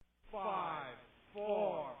5,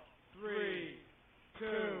 4, 3, 2,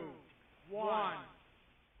 1.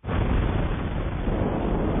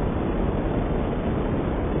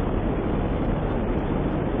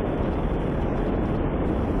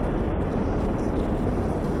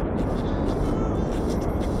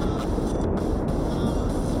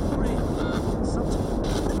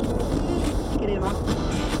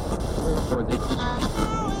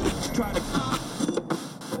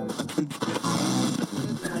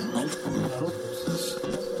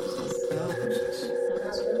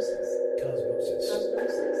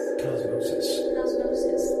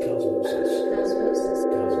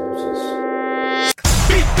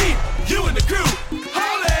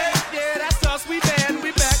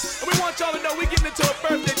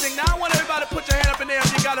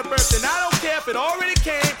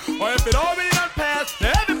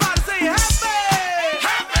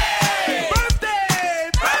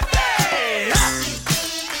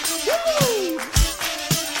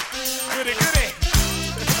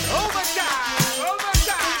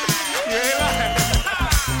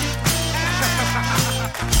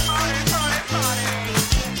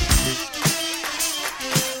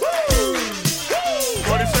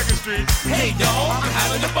 Hey y'all, I'm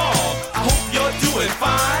having a ball. I hope you're doing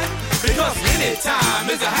fine, because anytime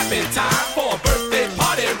is a happy time for a birthday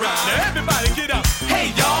party rhyme. Now everybody get up.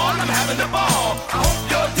 Hey y'all, I'm having a ball. I hope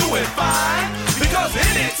you're doing fine, because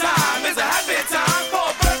anytime is a happy time for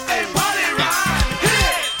a birthday party rhyme.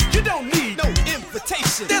 Yeah, you don't need no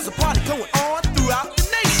invitation. There's a party going on throughout the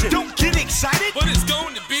nation. Don't get excited, but it's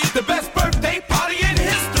going to be the best birthday party in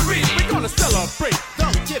history. We're gonna celebrate the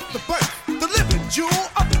gift of birth, the living jewel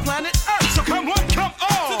of the planet Earth. So come on, come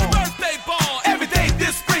on to the birthday ball. Every day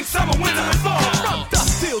this spring, summer, winter, and fall. From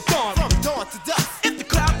dusk till dawn, from dawn to dusk. If the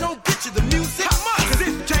crowd don't get you the music, how much? 'Cause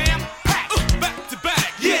it's jam-packed, back to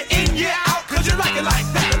back, year in, year out. 'Cause you like it like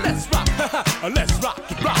that. Let's rock, let's rock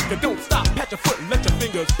it, rock it. Don't stop, pat your foot and let your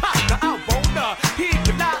fingers pop. Now I wanna hear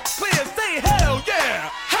you loud, clear, say hell yeah,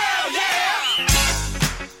 hell yeah.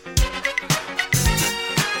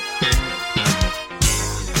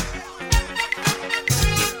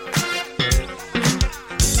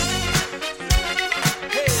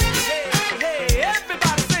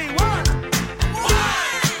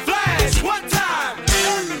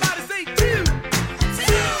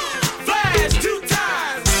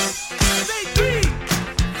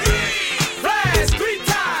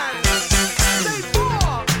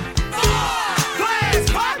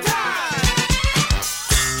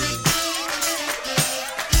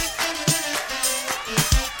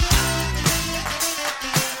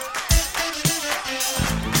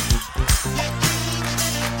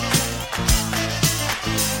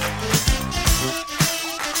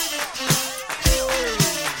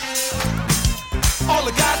 All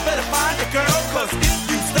the guys better find a girl, 'cause if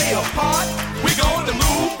you stay apart, we're gonna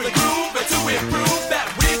move and groove and to improve that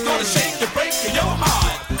we're gonna shake the break in your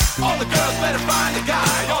heart. All the girls better find a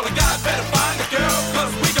guy, all the guys better find a girl,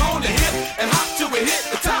 'cause we're gonna hit and hop till we hit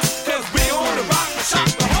the top, 'cause we're gonna rock and shock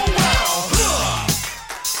the whole world.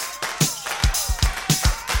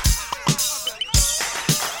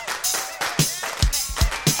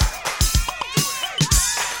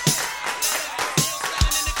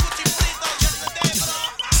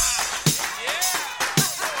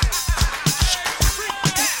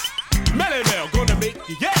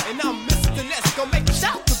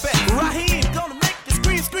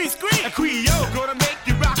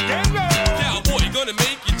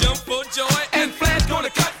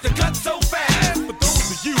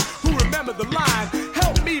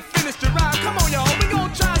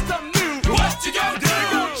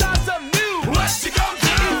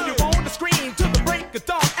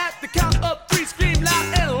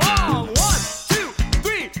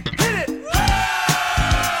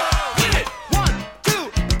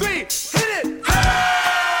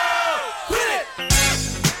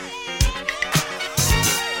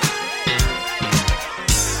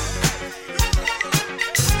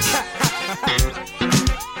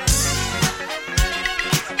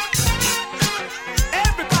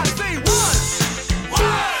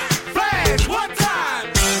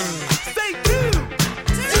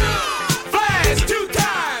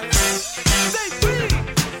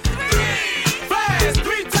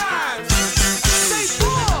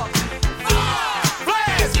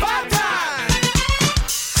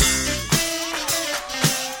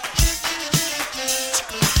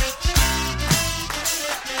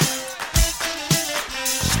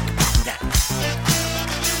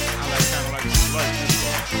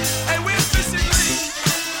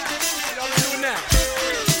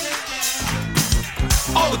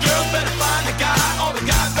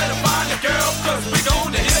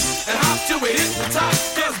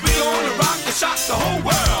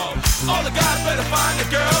 the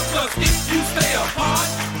girl, cause if you stay apart,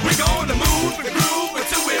 we're gonna move and groove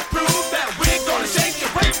until we prove that we're gonna shake the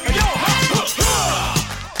brakes of your heart.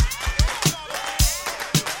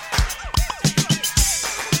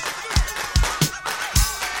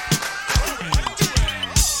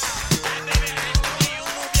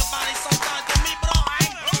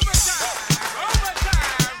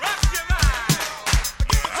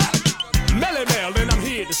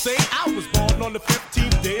 Say I was born on the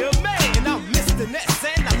 15th day of May, and I'm Mr. Ness,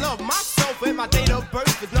 and I love myself, and my date of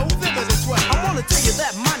birth is November the 12th. I wanna tell you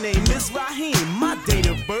that my name is Raheem. My date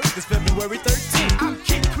of birth is February 13th. I'm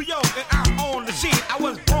Kid Creole, and I'm on the sheet. I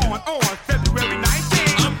was born on February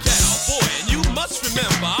 19th. I'm Cowboy, and you must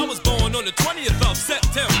remember I was born on the 20th of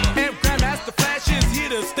September. And Grandmaster Flash is here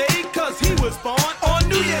to stay, cause he was born on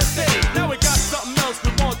New Year's Day. Now we got something else we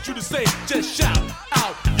want you to say. Just shout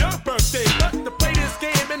out your birthday. But to play this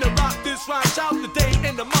game and to rock this rhyme, shout the day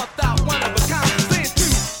and the month out, one of a kind. Say 2,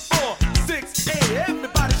 4, 6, 8.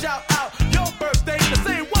 Everybody shout out your birthday. To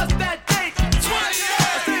say what's that date?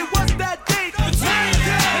 20th. Say what's that date? The 20th.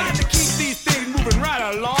 And to keep these things moving right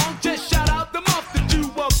along, just shout out the month that you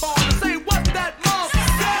were born. And say what's that month?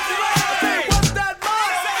 February. Say what's that month?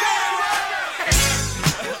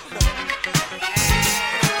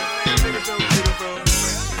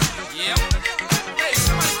 Yep. Hey,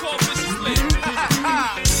 somebody call Mrs. Lynn.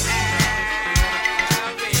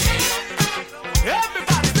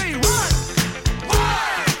 Everybody say one.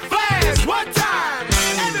 Flash one time.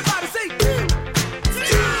 Everybody say 2.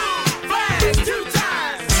 Flash 2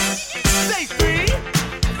 times. Say 3.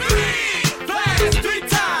 Flash 3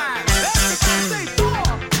 times. Everybody say 4.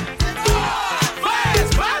 Flash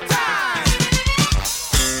 5 times.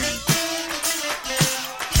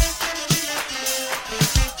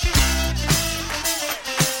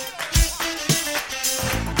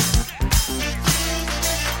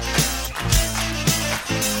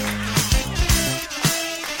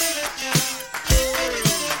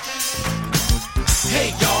 Hey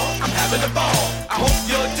y'all, I'm having a ball. I hope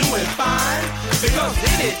you're doing fine. Because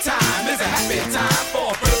any time is a happy time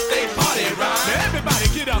for a birthday party rhyme. Now everybody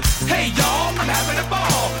get up. Hey y'all, I'm having a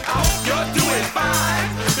ball. I hope you're doing fine.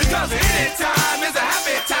 Because any time is a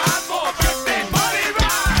happy time for a birthday party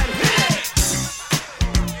rhyme. Hit it!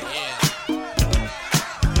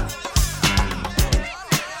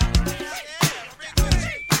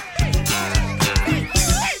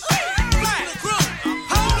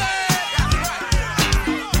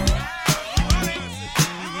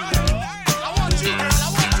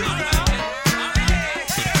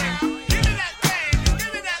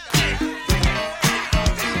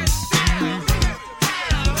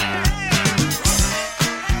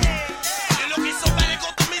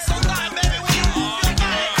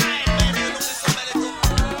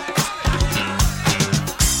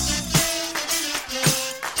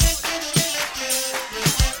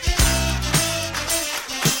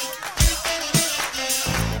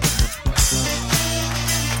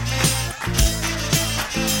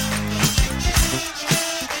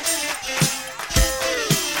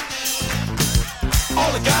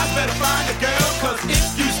 All the guys better find a girl, cause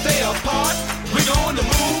if you stay apart, we're gonna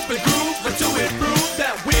move and groove until we prove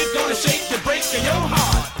that we're gonna shake the break in your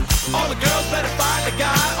heart. All the girls better find a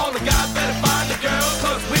guy, all the guys better find a girl,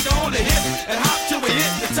 cause we're gonna hit and hop till we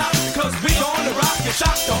hit the top, cause we're gonna rock and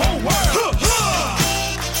shock the whole world.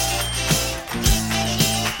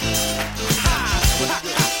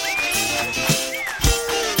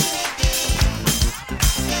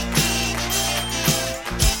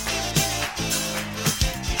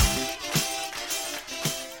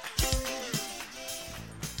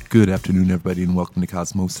 Good afternoon, everybody, and welcome to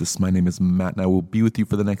Cosmosis. My name is Matt, and I will be with you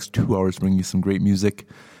for the next 2 hours, bringing you some great music,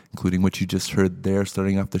 including what you just heard there.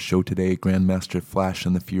 Starting off the show today, Grandmaster Flash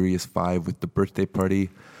and the Furious Five with the birthday party,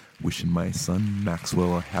 wishing my son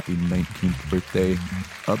Maxwell a happy 19th birthday.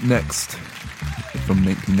 Up next, from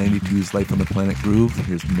 1992's Life on the Planet Groove,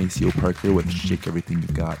 here's Maceo Parker with Shake Everything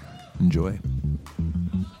You've Got. Enjoy.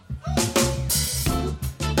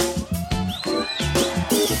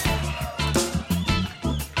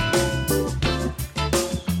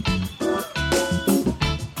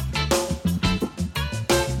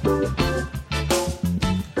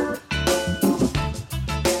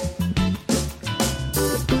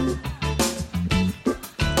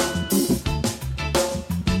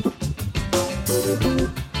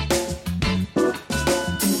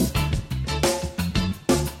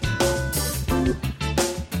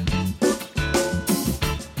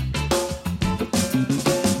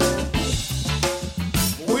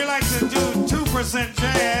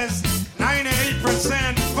 Jazz,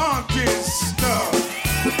 98% funky stuff.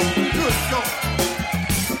 Good God.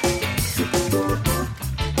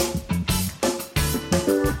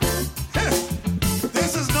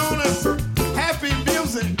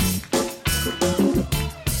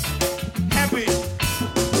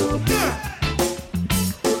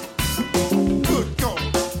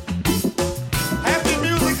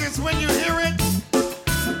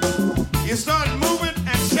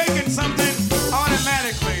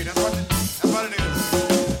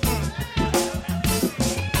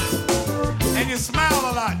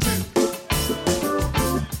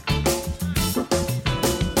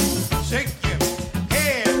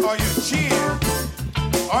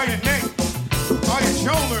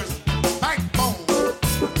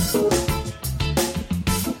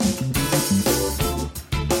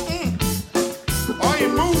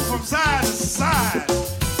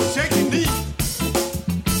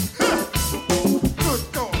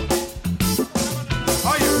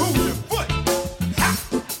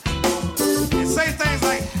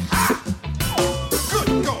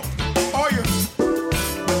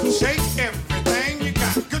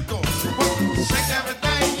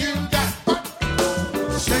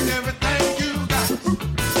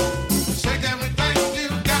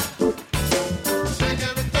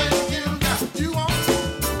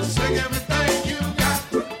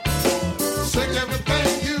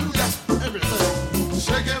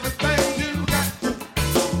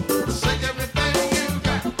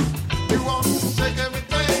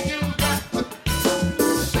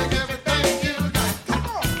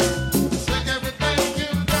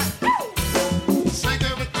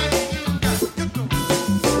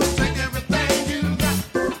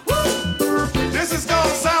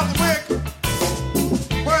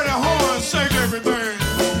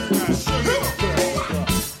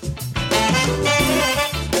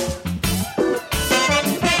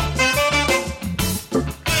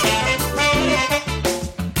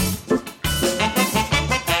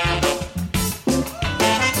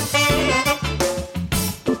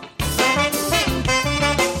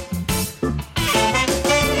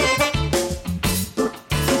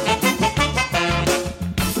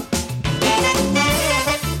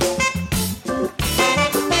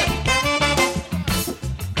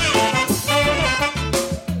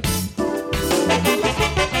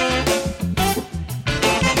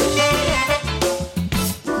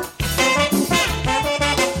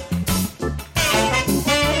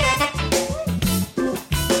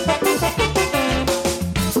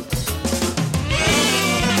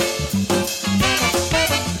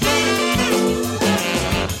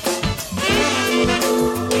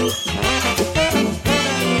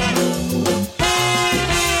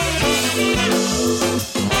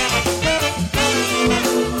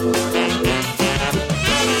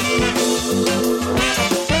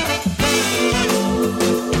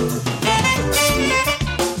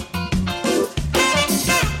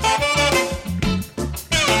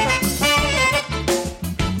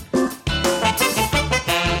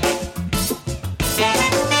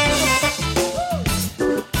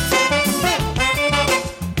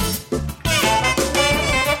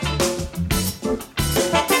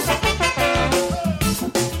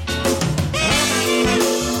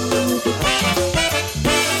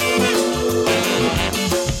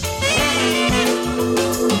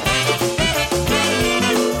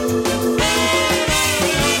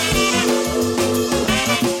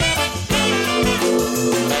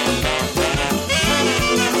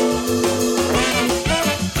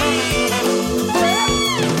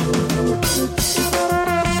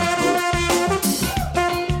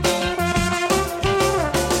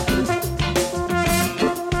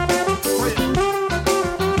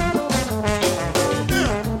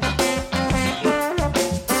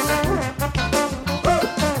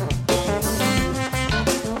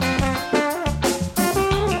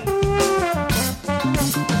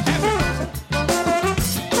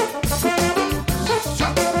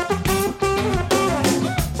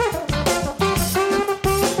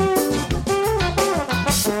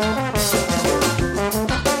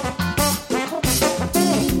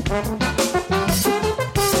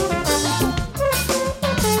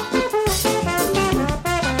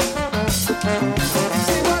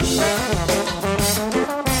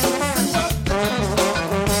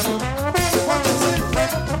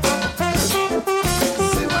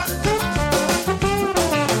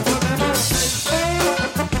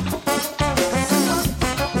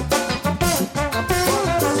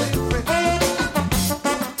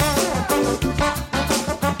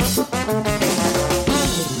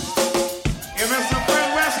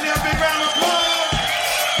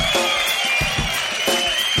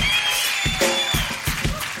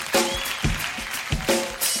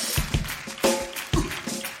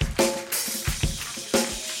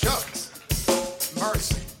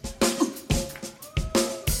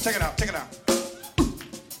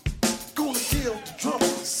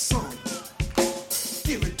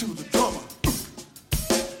 the drummer.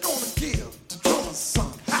 Gonna give the drummer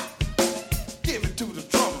some. Ha! Give it to the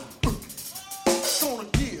drummer. Gonna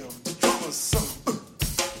give the drummer some.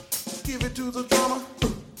 Give it to the drummer.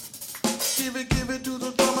 Give it to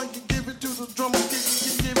the drummer. Give it to the drummer.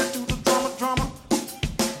 Give it to the drummer.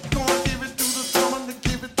 Gonna give it to the drummer.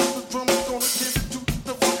 Give it to the drummer. Gonna give it to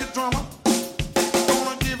the funky drummer.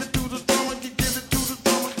 Gonna give it to the drummer. Give it to the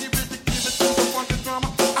drummer. Give it to the funky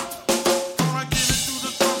drummer. Gonna give it to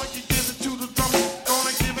the drummer. Give it to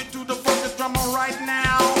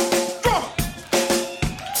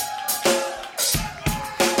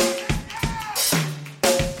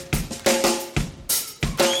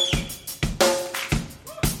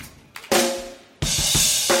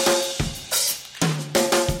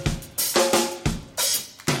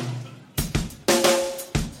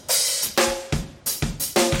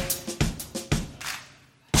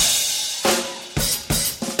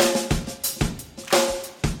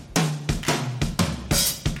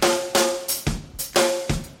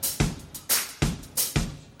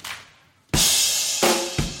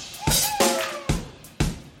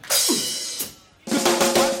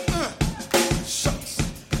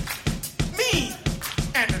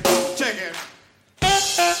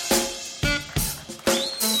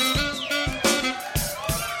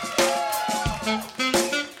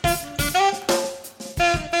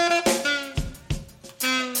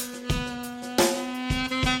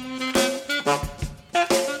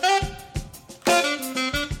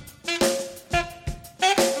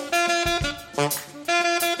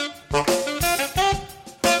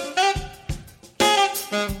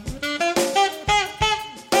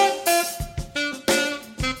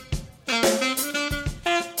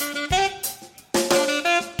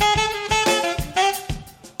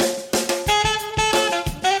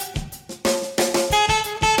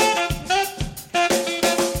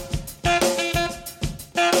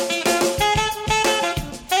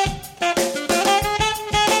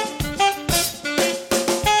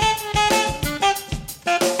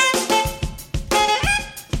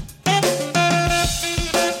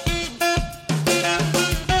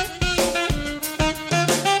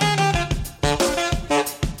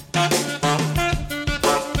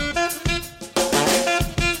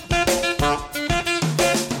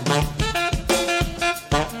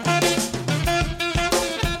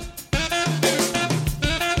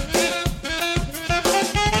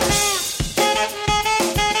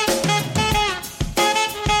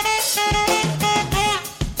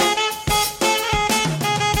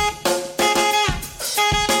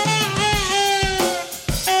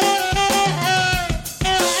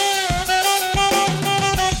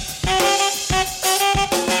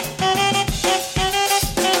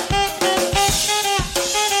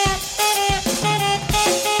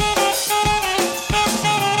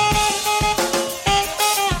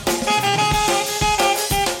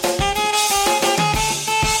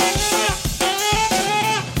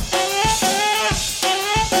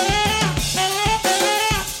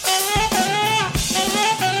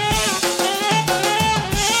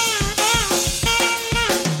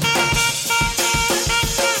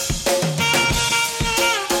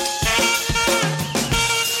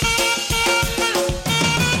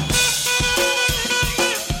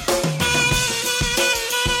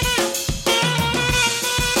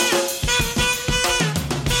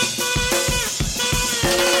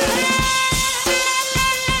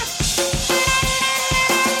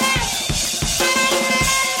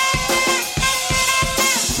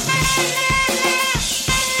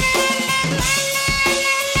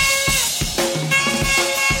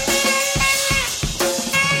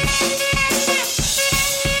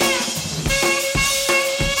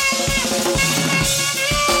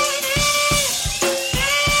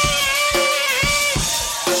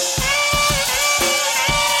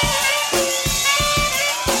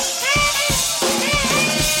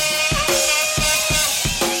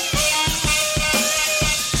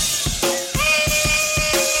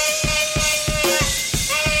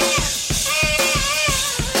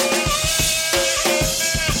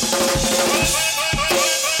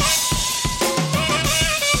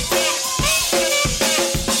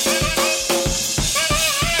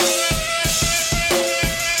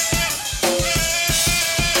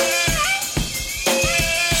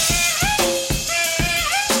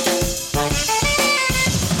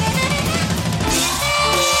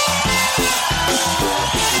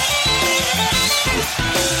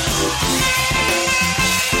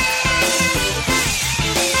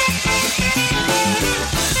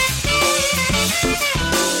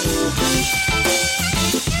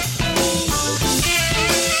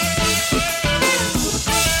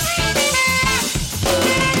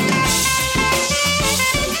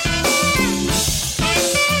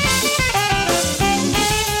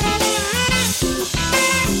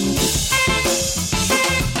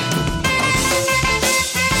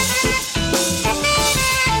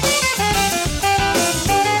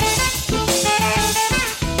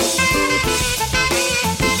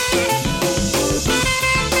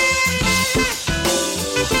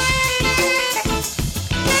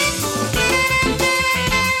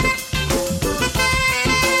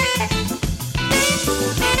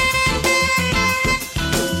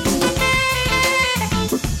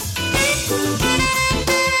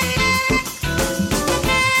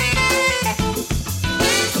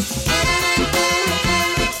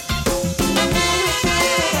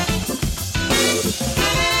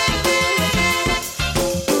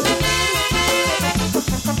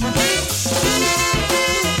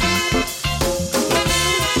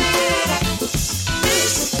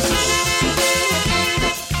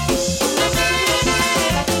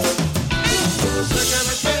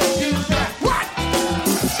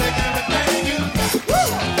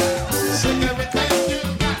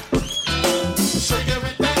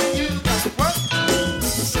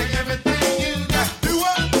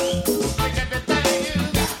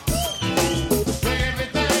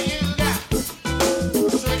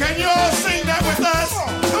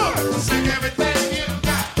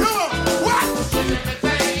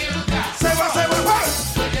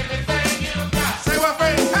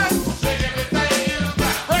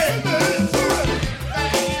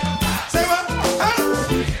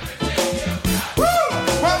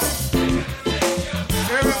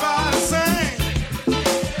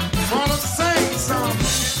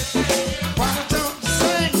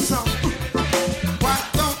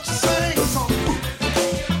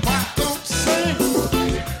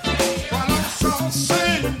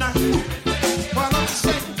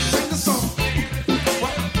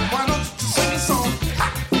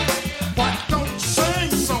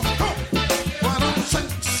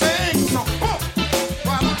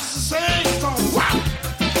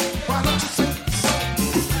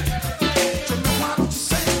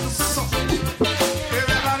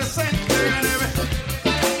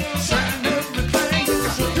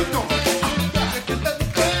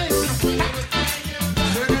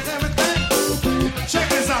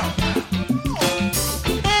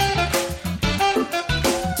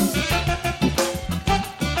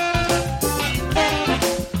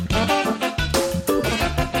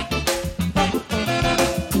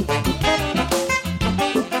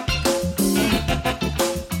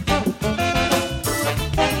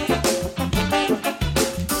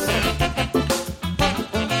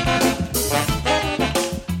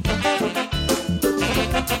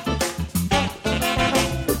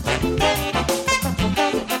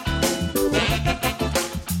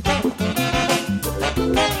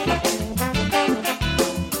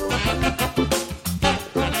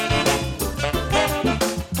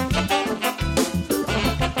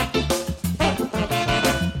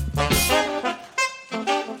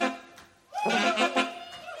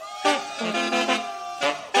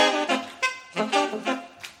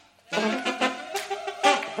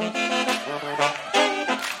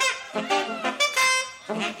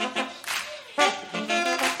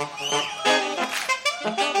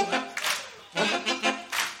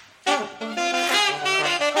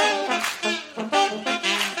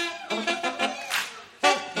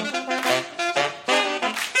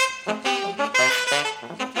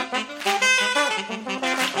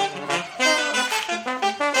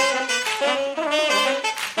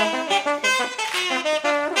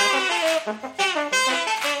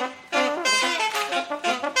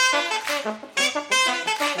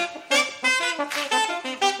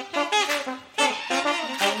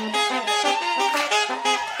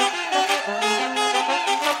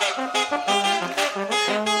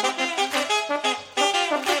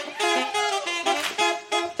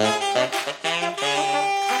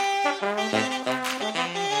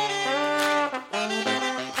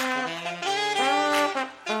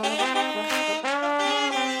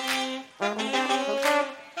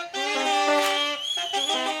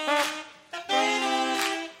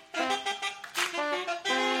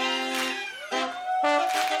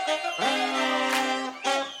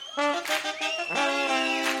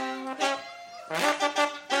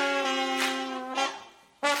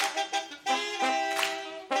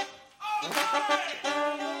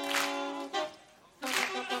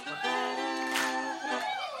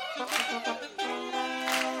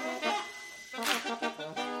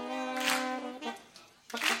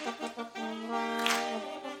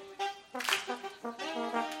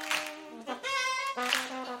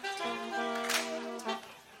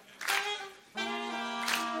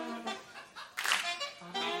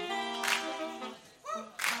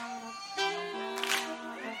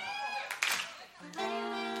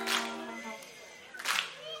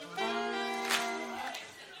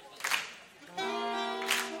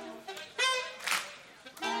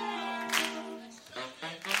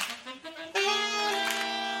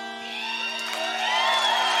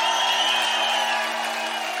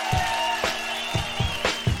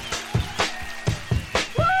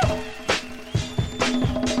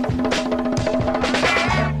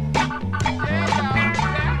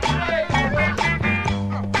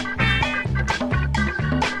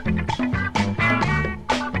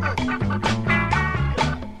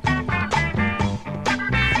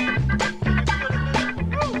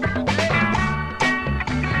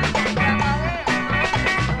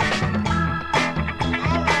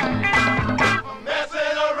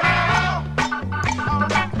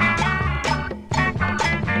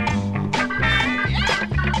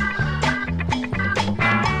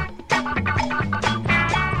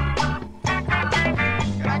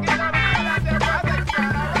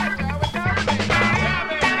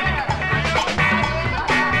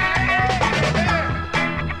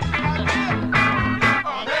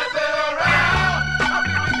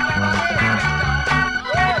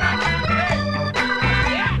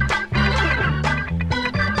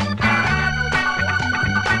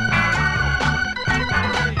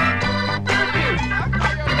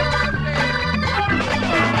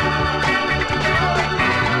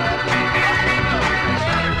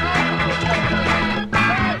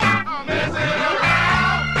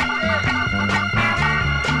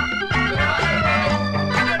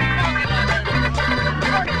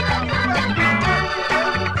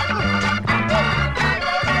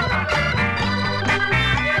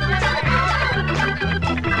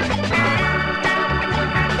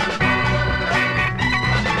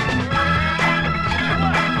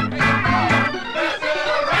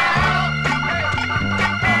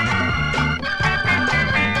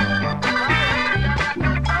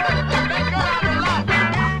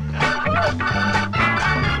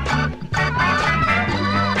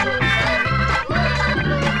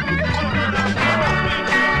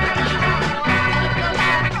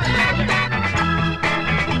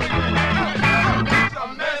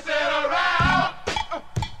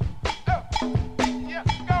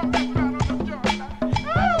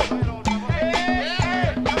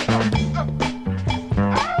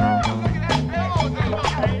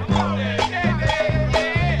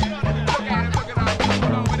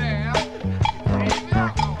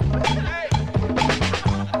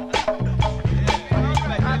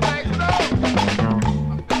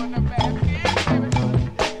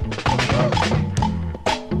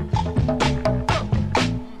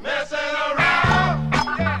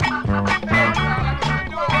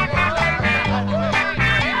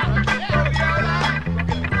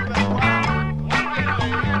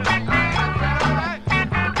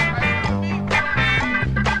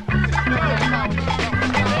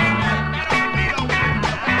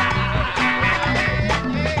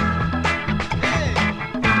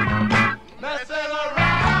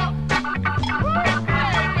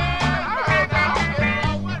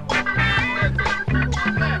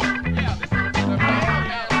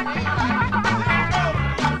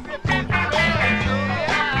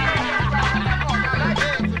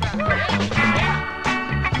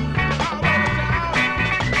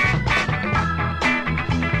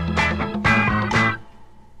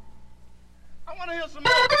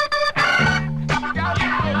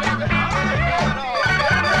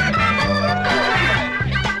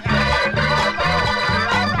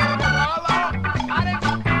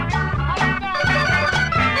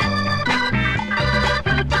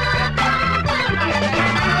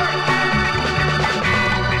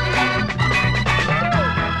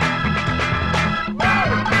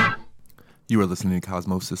You are listening to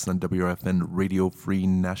Cosmosis on WRFN Radio Free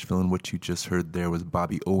Nashville, and what you just heard there was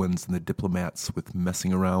Bobby Owens and the Diplomats with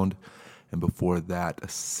Messing Around. And before that, a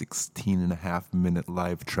 16.5-minute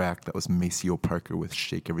live track that was Maceo Parker with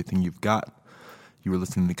Shake Everything You've Got. You were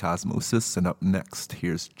listening to Cosmosis, and up next,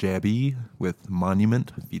 here's Jabby with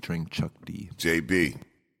Monument featuring Chuck D. JB,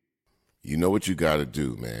 you know what you got to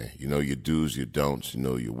do, man. You know your do's, your don'ts. You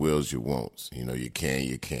know your wills, your won'ts. You know your can,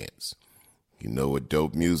 your can'ts. You know what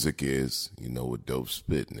dope music is. You know what dope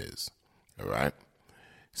spitting is. All right?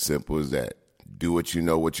 Simple as that. Do what you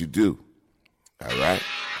know what you do. All right?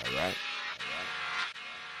 All right?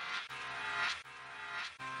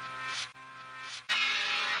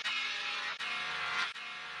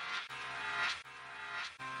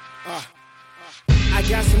 I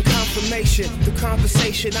got some confirmation through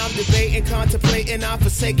conversation. I'm debating, contemplating, I'm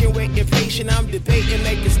forsaken, waiting patient. I'm debating,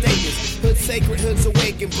 making statements. Hood sacred, hoods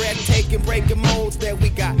awakened, breathtaking, breaking molds that we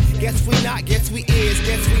got. Guess we not, guess we is,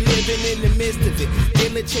 guess we living in the midst of it.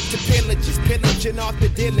 Diligent to pillages, pillaging off the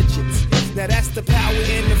diligence. Now that's the power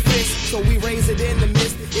in the fist, so we raise it in the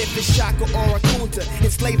midst. If it's shaka or a kunta,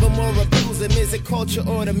 enslave them or abuse them. Is it culture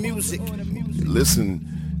or the music?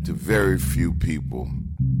 Listen to very few people.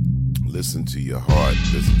 Listen to your heart,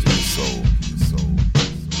 listen to your soul.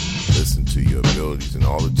 Listen to your abilities and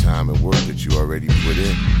all the time and work that you already put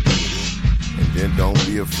in. And then don't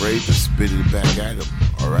be afraid to spit it back at them,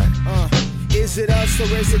 all right? Is it us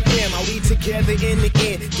or is it them? Are we together in the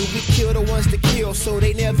end? Do we kill the ones that kill so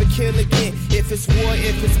they never kill again? If it's war,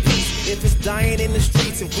 if it's peace, if it's dying in the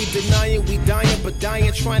streets, if we denying, we dying, but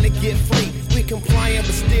dying trying to get free. We complying,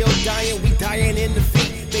 but still dying, we dying in the feet.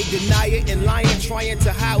 They deny it and lying, trying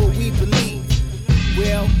to hide what we believe.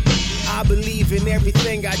 Well, I believe in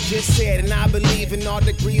everything I just said, and I believe in all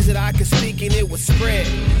degrees that I can speak and it will spread.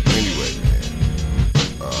 Anyway, man,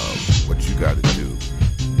 what you gotta do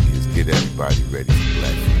is get everybody ready for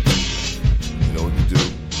Black Future. You know what to do,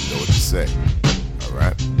 you know what to say, all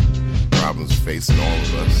right? Problems facing all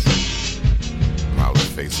of us. Problems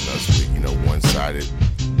facing us with, one-sided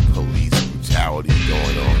police brutality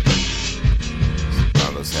going on. It's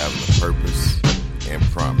about us having a purpose and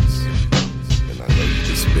promise. And I know you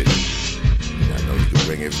can spit it. And I know you can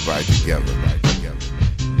bring everybody together.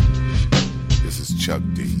 This is Chuck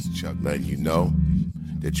D. Letting you know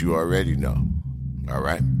that you already know. All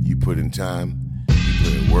right? You put in time, you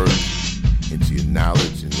put in work, into your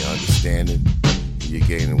knowledge and your understanding, and you're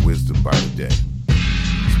gaining wisdom by the day.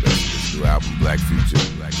 Especially this new album, Black Future.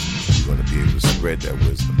 You're going to be able to spread that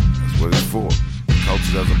wisdom. That's what it's for.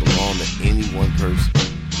 Culture doesn't belong to any one person.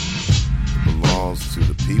 It belongs to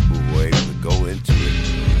the people who are able to go into it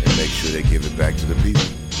and make sure they give it back to the people.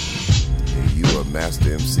 And you are a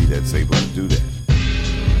master MC that's able to do that.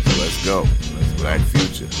 So let's go. Black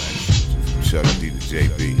Future. From Chuck D to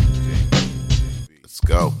JB. Let's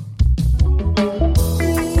go.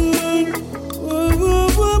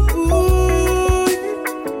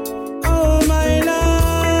 Oh my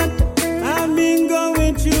Lord, I've been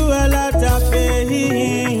going through a lot of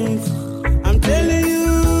pains. I'm telling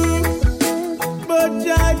you, but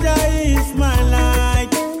Jaja is my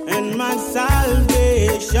light and my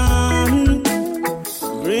salvation.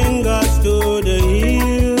 Bring us to the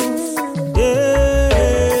hills, yeah.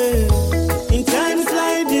 In times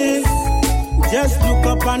like this, just look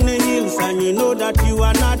up on the hills and you know that you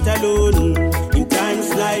are not alone. In times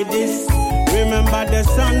like this, remember the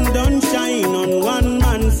sun don't shine on one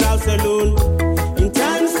man's house alone. In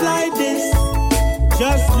times like this,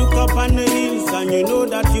 just look up on the hills and you know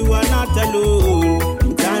that you are not alone.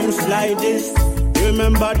 In times like this,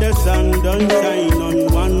 remember the sun don't shine on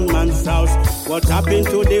one man's house. What happened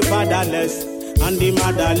to the fatherless and the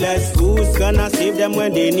motherless? Who's gonna save them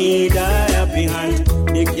when they need a helping hand?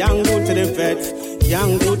 They can't go to the vets,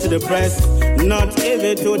 can't go to the press, not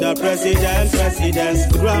even to the presidents.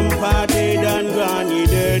 Grandpa dead and granny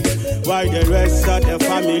dead, while the rest of the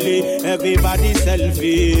family, everybody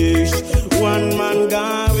selfish. One man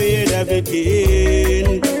gone with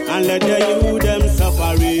everything, and let the youth them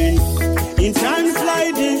suffering. In times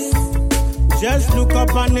like this, just look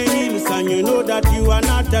up on the hills and you know that you are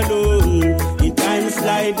not alone. In times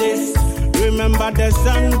like this, remember the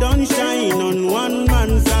sun don't shine on one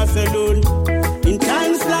man's house alone. In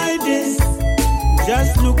times like this,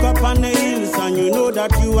 just look up on the hills and you know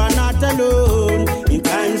that you are not alone. In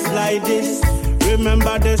times like this,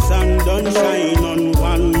 remember the sun don't shine on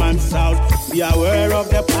one man's house. Be aware of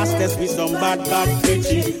the pastors with some bad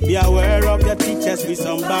preaching. Be aware of the teachers with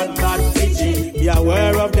some bad teaching. Be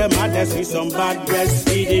aware of the mothers with some bad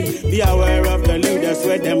breastfeeding. Be aware of the leaders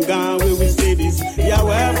where them gone we will say this. Be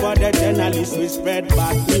aware for the journalists who spread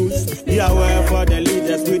bad news. Be aware for the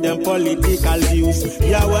leaders with the them political views.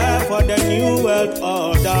 Be aware for the new world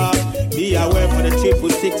order. Be aware for the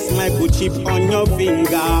 666 microchip on your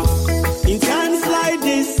finger. In times like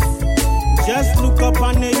this, just look up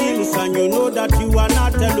on the hills and you know that you are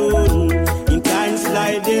not alone. In times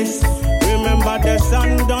like this, remember the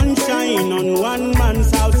sun don't shine on one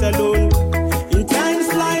man's house alone. In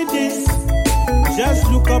times like this,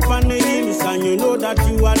 just look up on the hills and you know that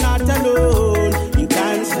you are not alone. In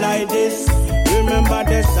times like this, remember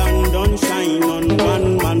the sun don't shine on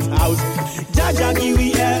one man's house. Jaja give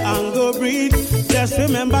we air and go breathe. Just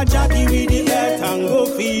remember Jah give we the earth and go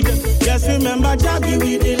feed. Just remember Jah give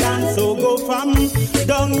we the land, so go farm.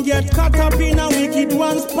 Don't get caught up in a wicked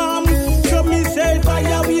one's palm. So me say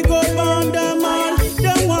fire we go burn them all.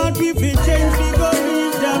 Them want we fi change, we go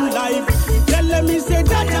live them life. Tell them me say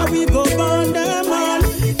Jaja we go burn them all.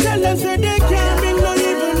 Tell them say they can't bring no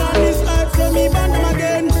evil on this earth, so me burn them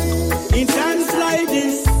again. In times like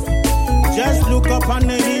this, just look up on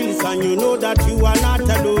the hills and you know that you are not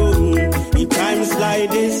alone. In times like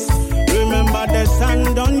this, remember the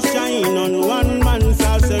sun don't shine on one man's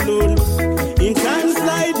house alone. In times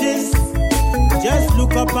like this, just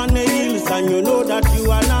look up on the hills and you know that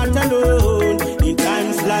you are not alone. In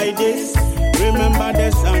times like this, remember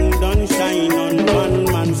the sun don't shine on one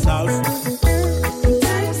man's house.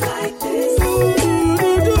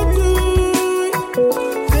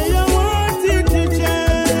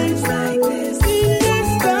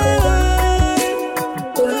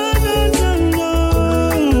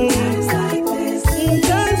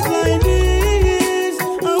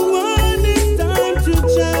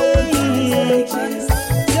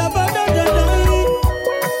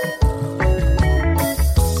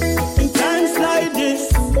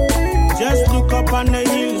 On the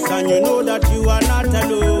hills and you know that you are not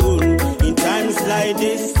alone. In times like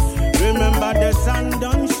this, remember the sun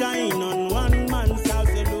don't shine on one man's house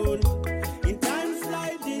alone. In times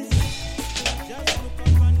like this, just look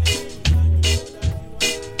up on the hills and you know that you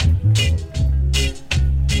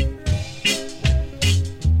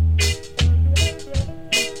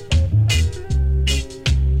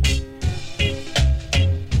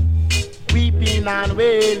weeping and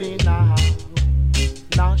wailing now,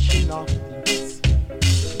 gnashing of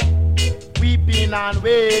weeping and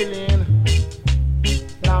wailing,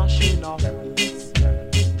 gnashing of teeth.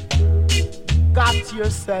 Got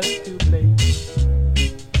yourself to blame.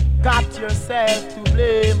 Got yourself to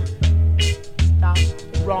blame. Stop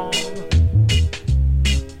wrong.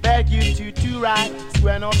 Beg you to do right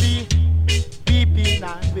when I be weeping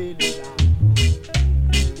and wailing,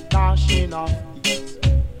 gnashing of teeth.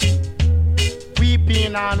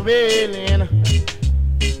 Weeping and wailing,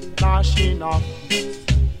 gnashing of teeth.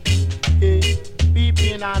 Hey,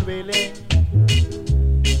 weeping and wailing.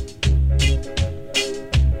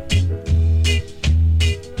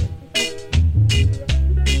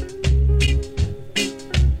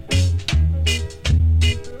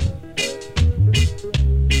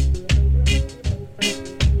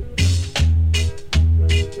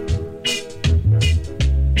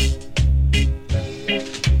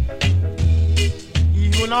 He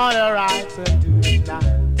who not the right to do that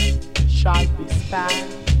shall be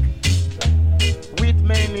spanked with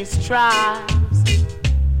many stripes.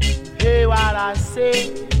 Hey, what I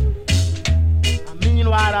say, I mean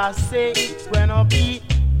what I say. It's gonna be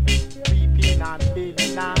weeping and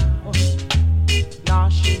wailing now,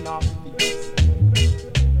 gnashing of teeth.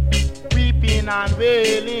 Weeping and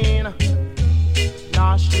wailing,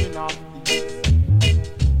 gnashing of teeth.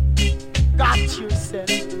 Got yourself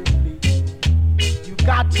to blame. You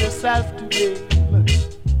got yourself to blame.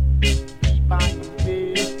 Weep and you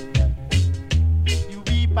wail. You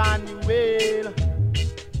weep and you wail.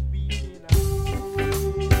 Weeping and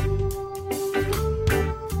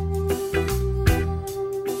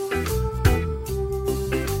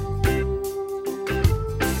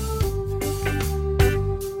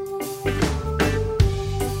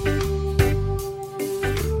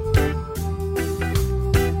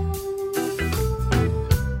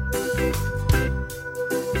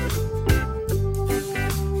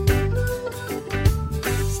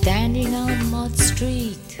Standing on Mott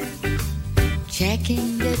Street,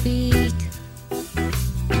 checking the beat.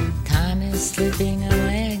 Time is slipping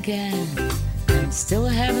away again, and still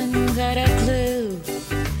haven't got a clue.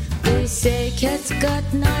 They say cats got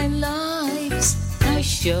 9 lives. I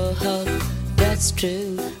sure hope that's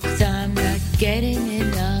true, 'cause I'm not getting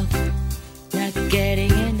enough, not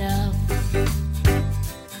getting enough.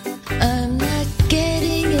 I'm not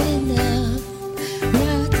getting enough,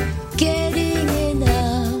 not getting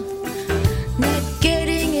enough, not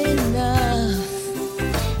getting enough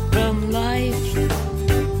from life.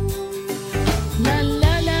 La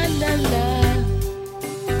la la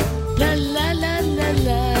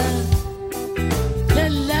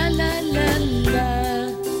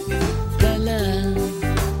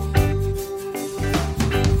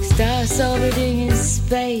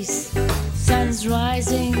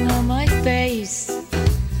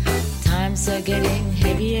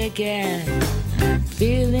again. I'm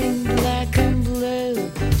feeling black and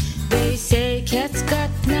blue. They say cats got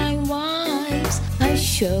 9 wives. I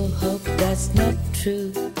sure hope that's not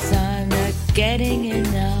true. 'Cause I'm not getting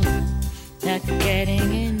enough. Not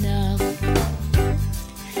getting enough.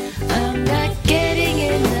 I'm not getting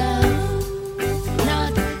enough.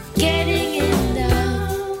 Not getting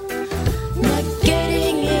enough. Not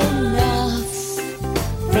getting enough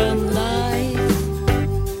from life.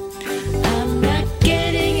 I'm not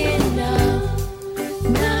getting enough.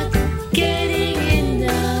 Not getting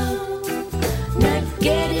enough. Not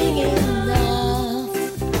getting enough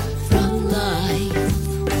from life.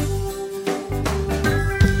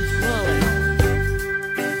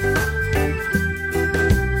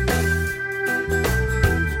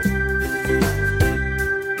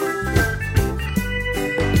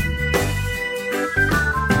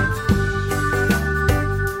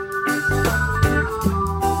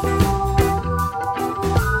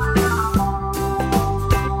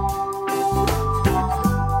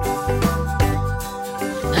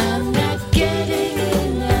 I'm not getting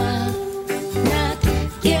enough. Not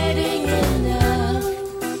getting enough.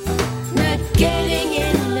 Not getting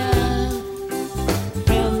enough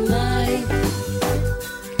from life.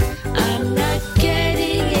 I'm not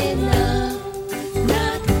getting enough.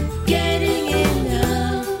 Not getting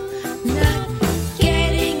enough. Not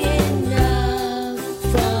getting enough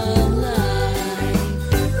from life.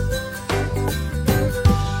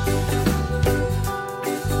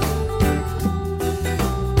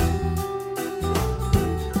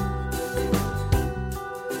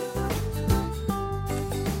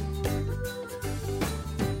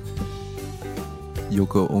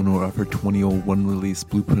 Yoko Ono off her 2001 release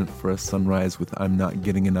Blueprint for a Sunrise with I'm Not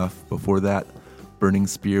Getting Enough. Before that, Burning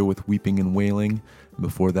Spear with Weeping and Wailing. And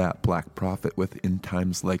before that, Black Prophet with In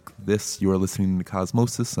Times Like This. You are listening to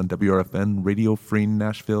Cosmosis on WRFN, Radio Free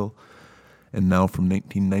Nashville. And now from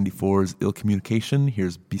 1994's Ill Communication,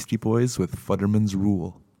 here's Beastie Boys with Futterman's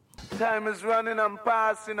Rule. Time is running, I'm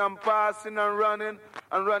passing and running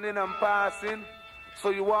and running and passing. So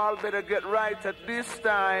you all better get right at this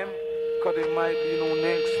time, 'cause it might be no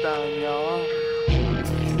next time, y'all.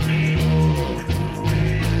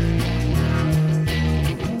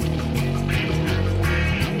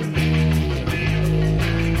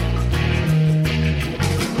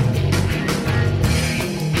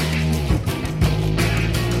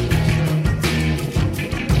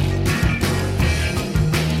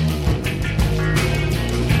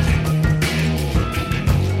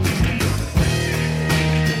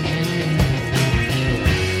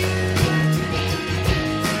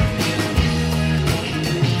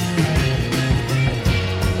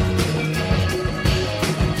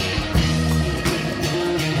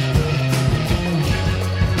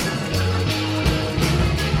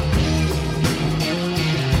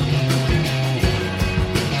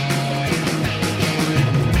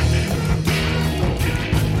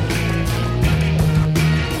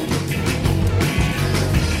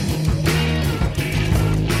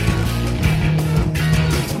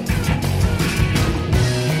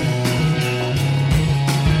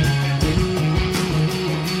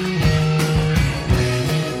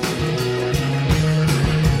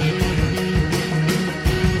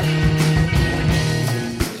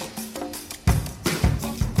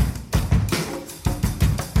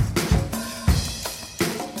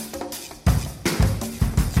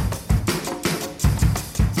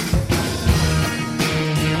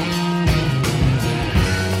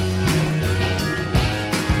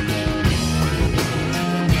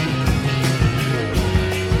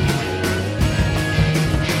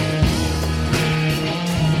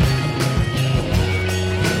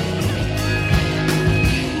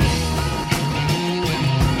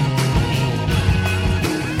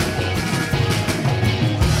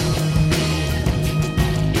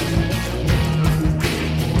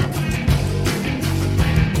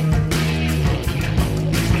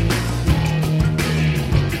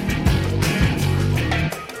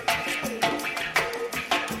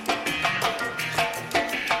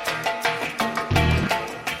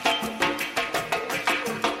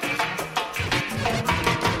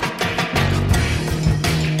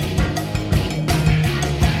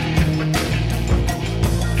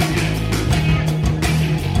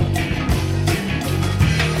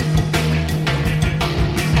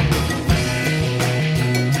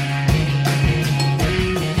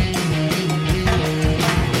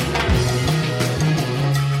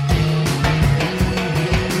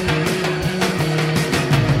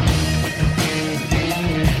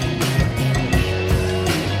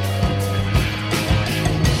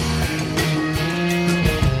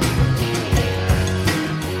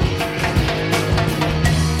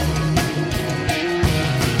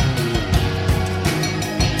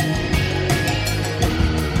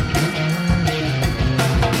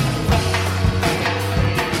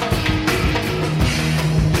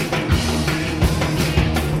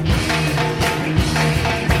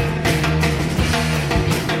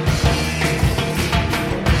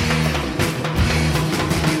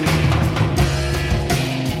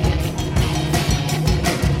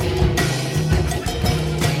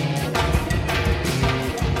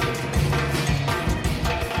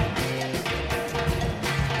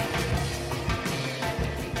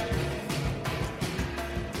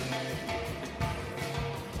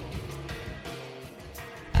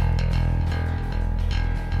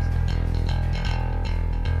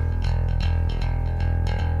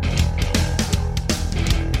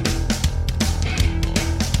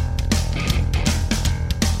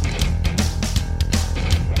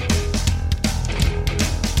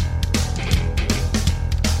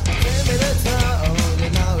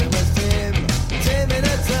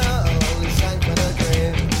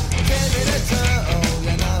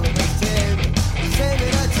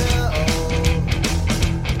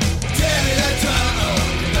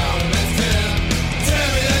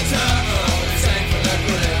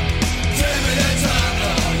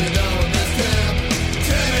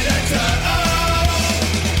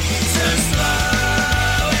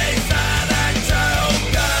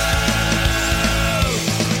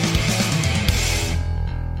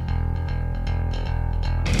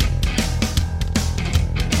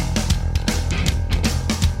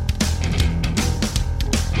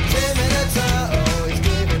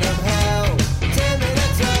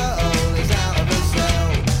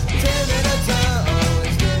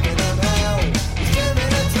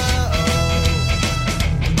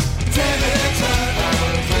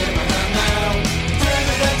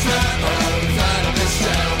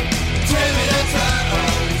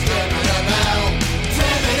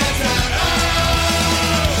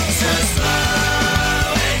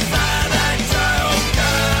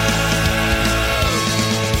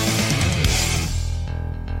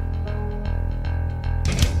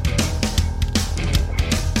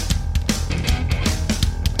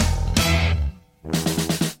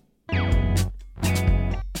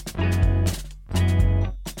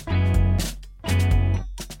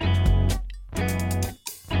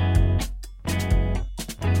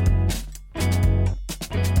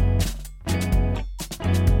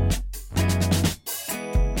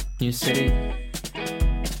 city.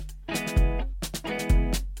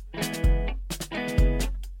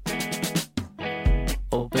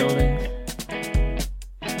 Old buildings.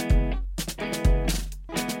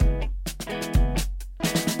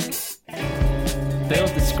 Build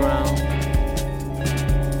this ground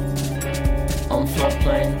on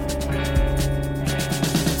floodplain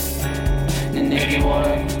in Navy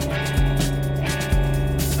water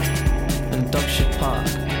and Dogshit Park.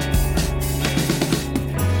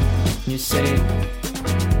 New city,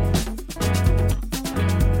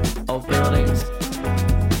 old buildings,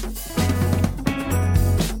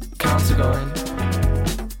 counts are going,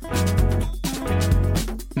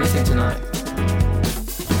 missing tonight.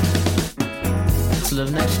 To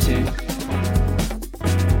live next to,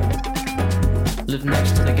 live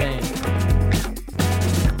next to the game.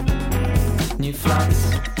 New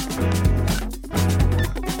flats,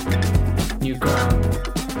 new ground.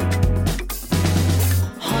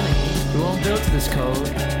 Honey, we won't build to this code.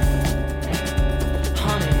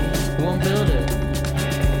 Honey, we won't build it.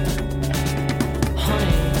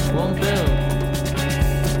 Honey, we won't build.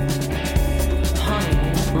 Honey,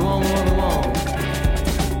 we won't.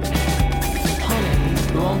 Honey,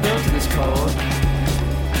 we won't build to this code.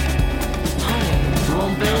 Honey, we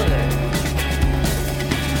won't build it.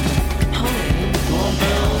 Honey, we won't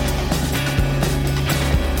build.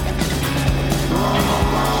 We won't.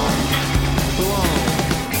 We won't.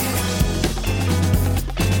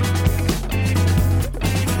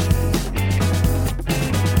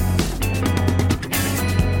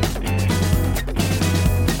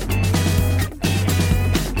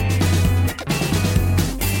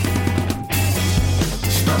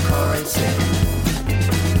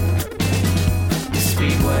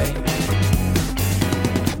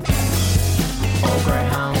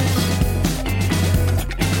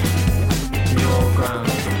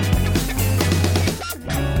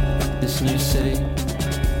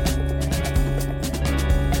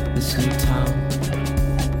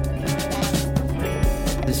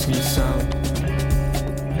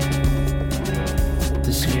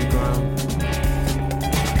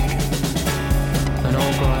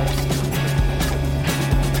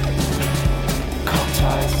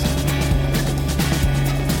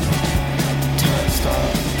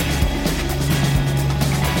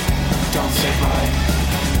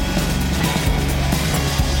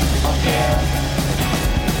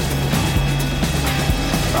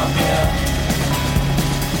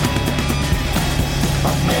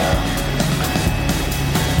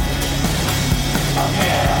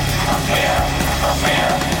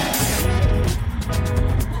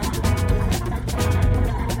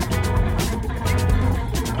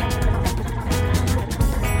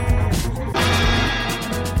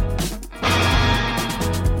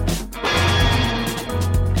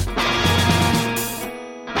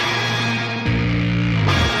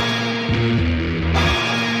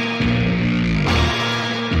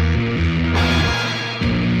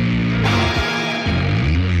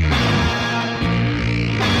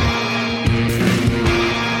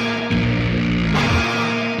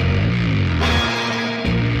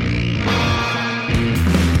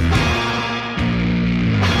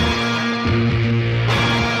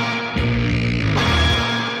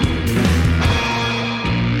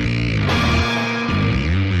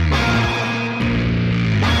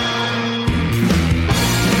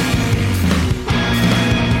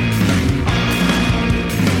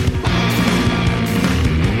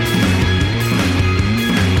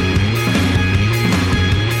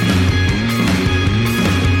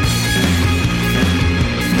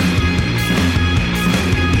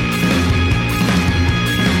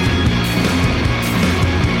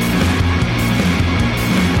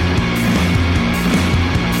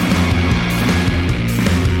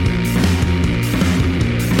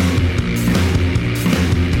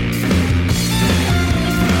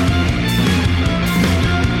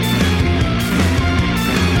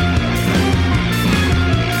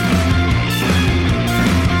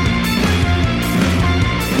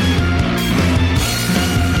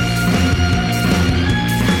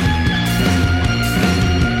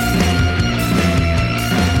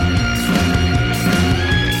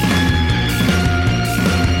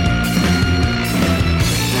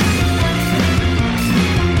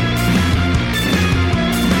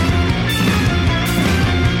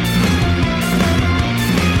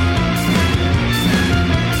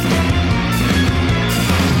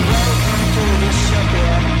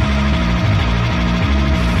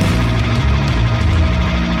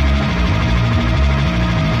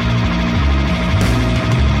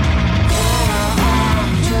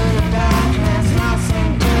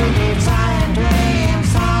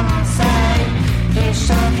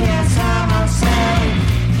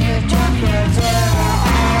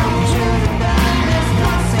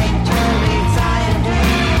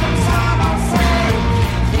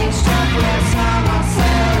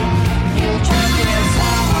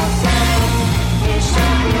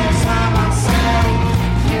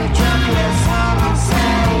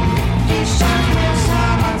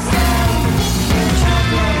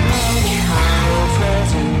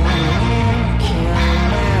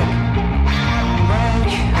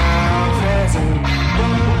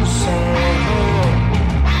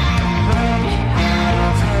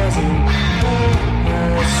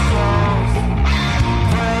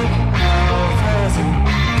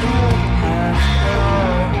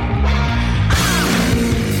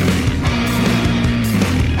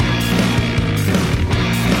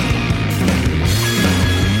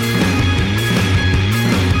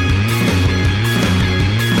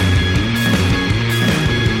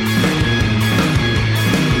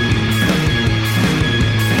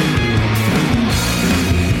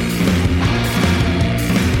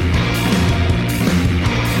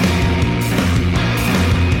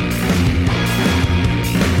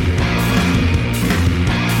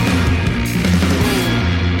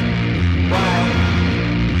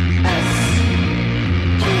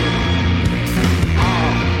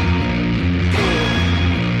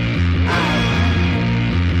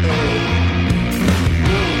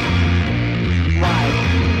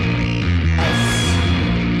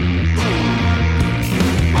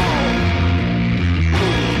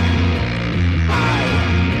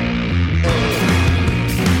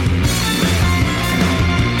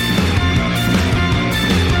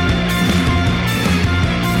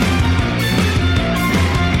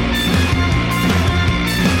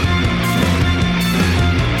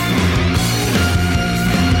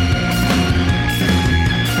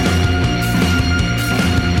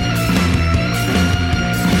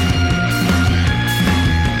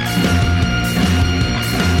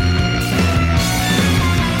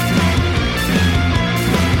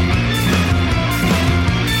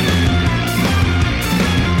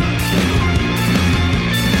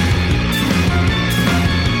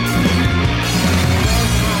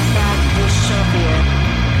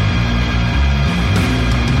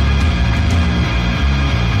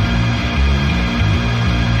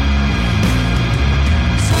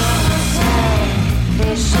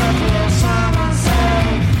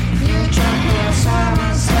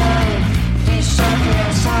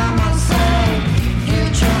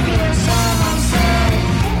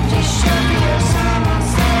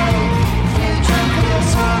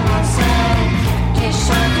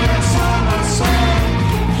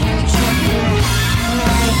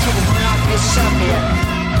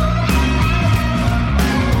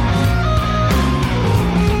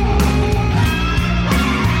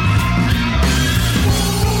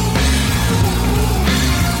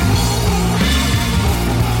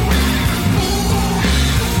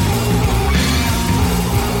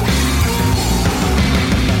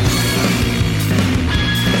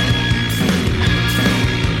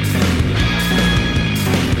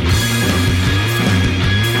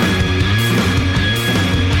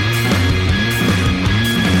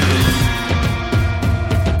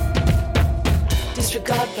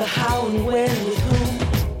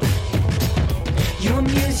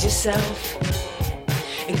 himself,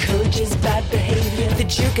 encourages bad behavior. The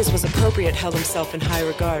Duke, as was appropriate, held himself in high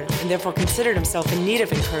regard and therefore considered himself in need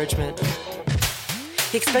of encouragement.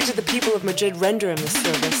 He expected the people of Madrid render him this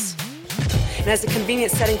service. And as a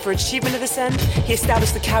convenient setting for achievement of this end, he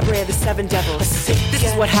established the Cabaret of the Seven Devils. This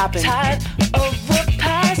is what happened. Type of a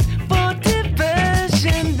pass for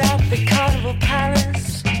diversion at the Carnival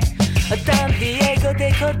Palace, Don Diego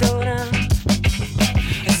de Cardona.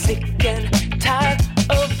 A sick and tired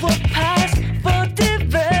of a pass for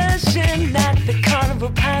diversion at the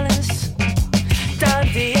Carnival Palace, Don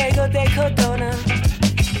Diego de Cardona.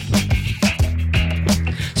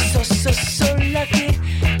 So lucky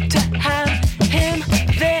to have him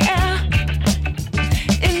there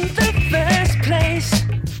in the first place.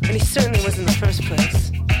 And he certainly was in the first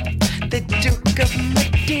place. The Duke of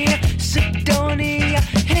Medina Sidonia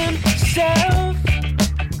himself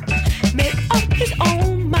made up his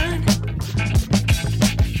own mind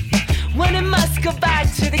when he must go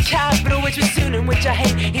back to the capital, which was soon, in which I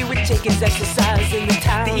hate he would take his exercise in the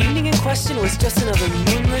town. The evening in question was just another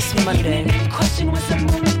moonless Monday. The evening in question was a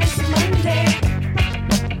moonless Monday.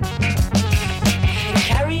 And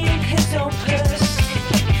carrying his own purse.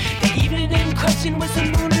 The evening in question was a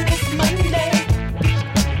moonless Monday.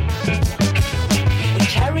 And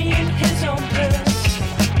carrying his own purse.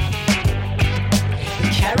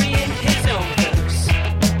 And carrying his own purse.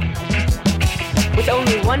 With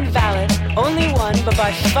only one valet, only one, but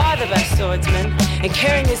by far the best swordsman, and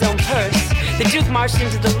carrying his own purse, the Duke marched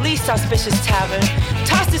into the least auspicious tavern,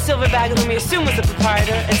 tossed his silver bag, whom he assumed was the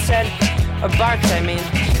proprietor, and said, or barked, I mean,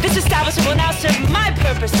 "This establishment will now serve my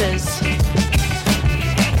purposes.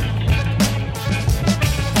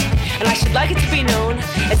 And I should like it to be known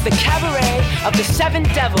as the Cabaret of the Seven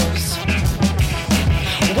Devils.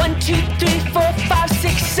 1, 2, 3, 4, 5,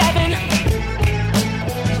 6, 7.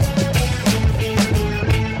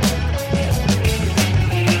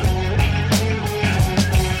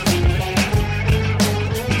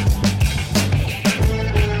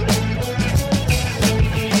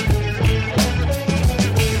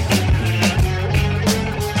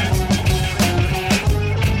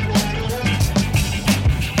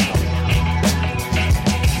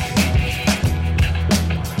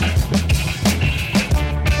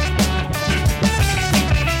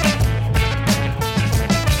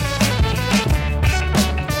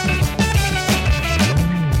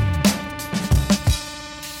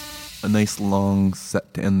 Nice long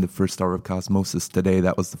set to end the first hour of Cosmosis today.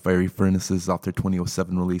 That was the Fiery Furnaces off their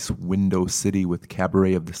 2007 release Window City with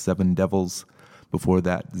Cabaret of the Seven Devils. Before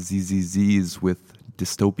that, ZZZs with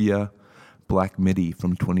Dystopia, Black Midi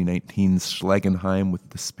from 2019's Schlagenheim with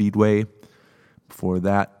The Speedway. Before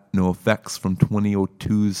that, No Effects from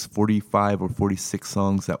 2002's 45 or 46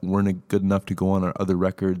 songs that weren't good enough to go on our other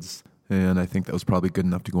records, and I think that was probably good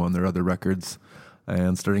enough to go on their other records.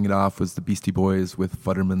 And starting it off was the Beastie Boys with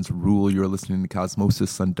Futterman's Rule. You're listening to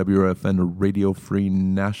Cosmosis on WRFN Radio Free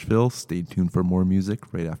Nashville. Stay tuned for more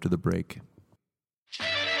music right after the break.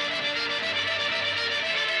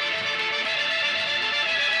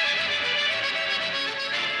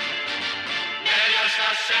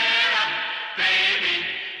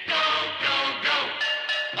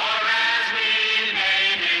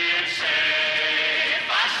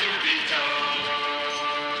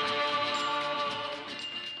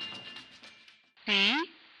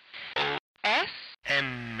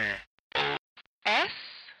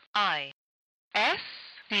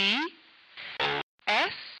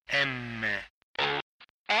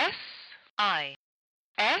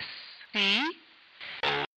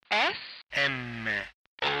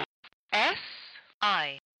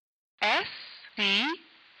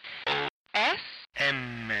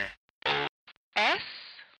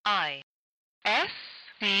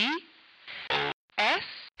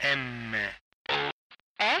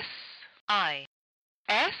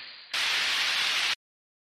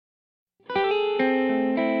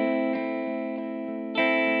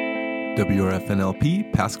 WRFN-LP,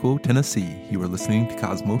 Pasco, Tennessee. You are listening to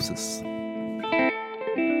Cosmosis.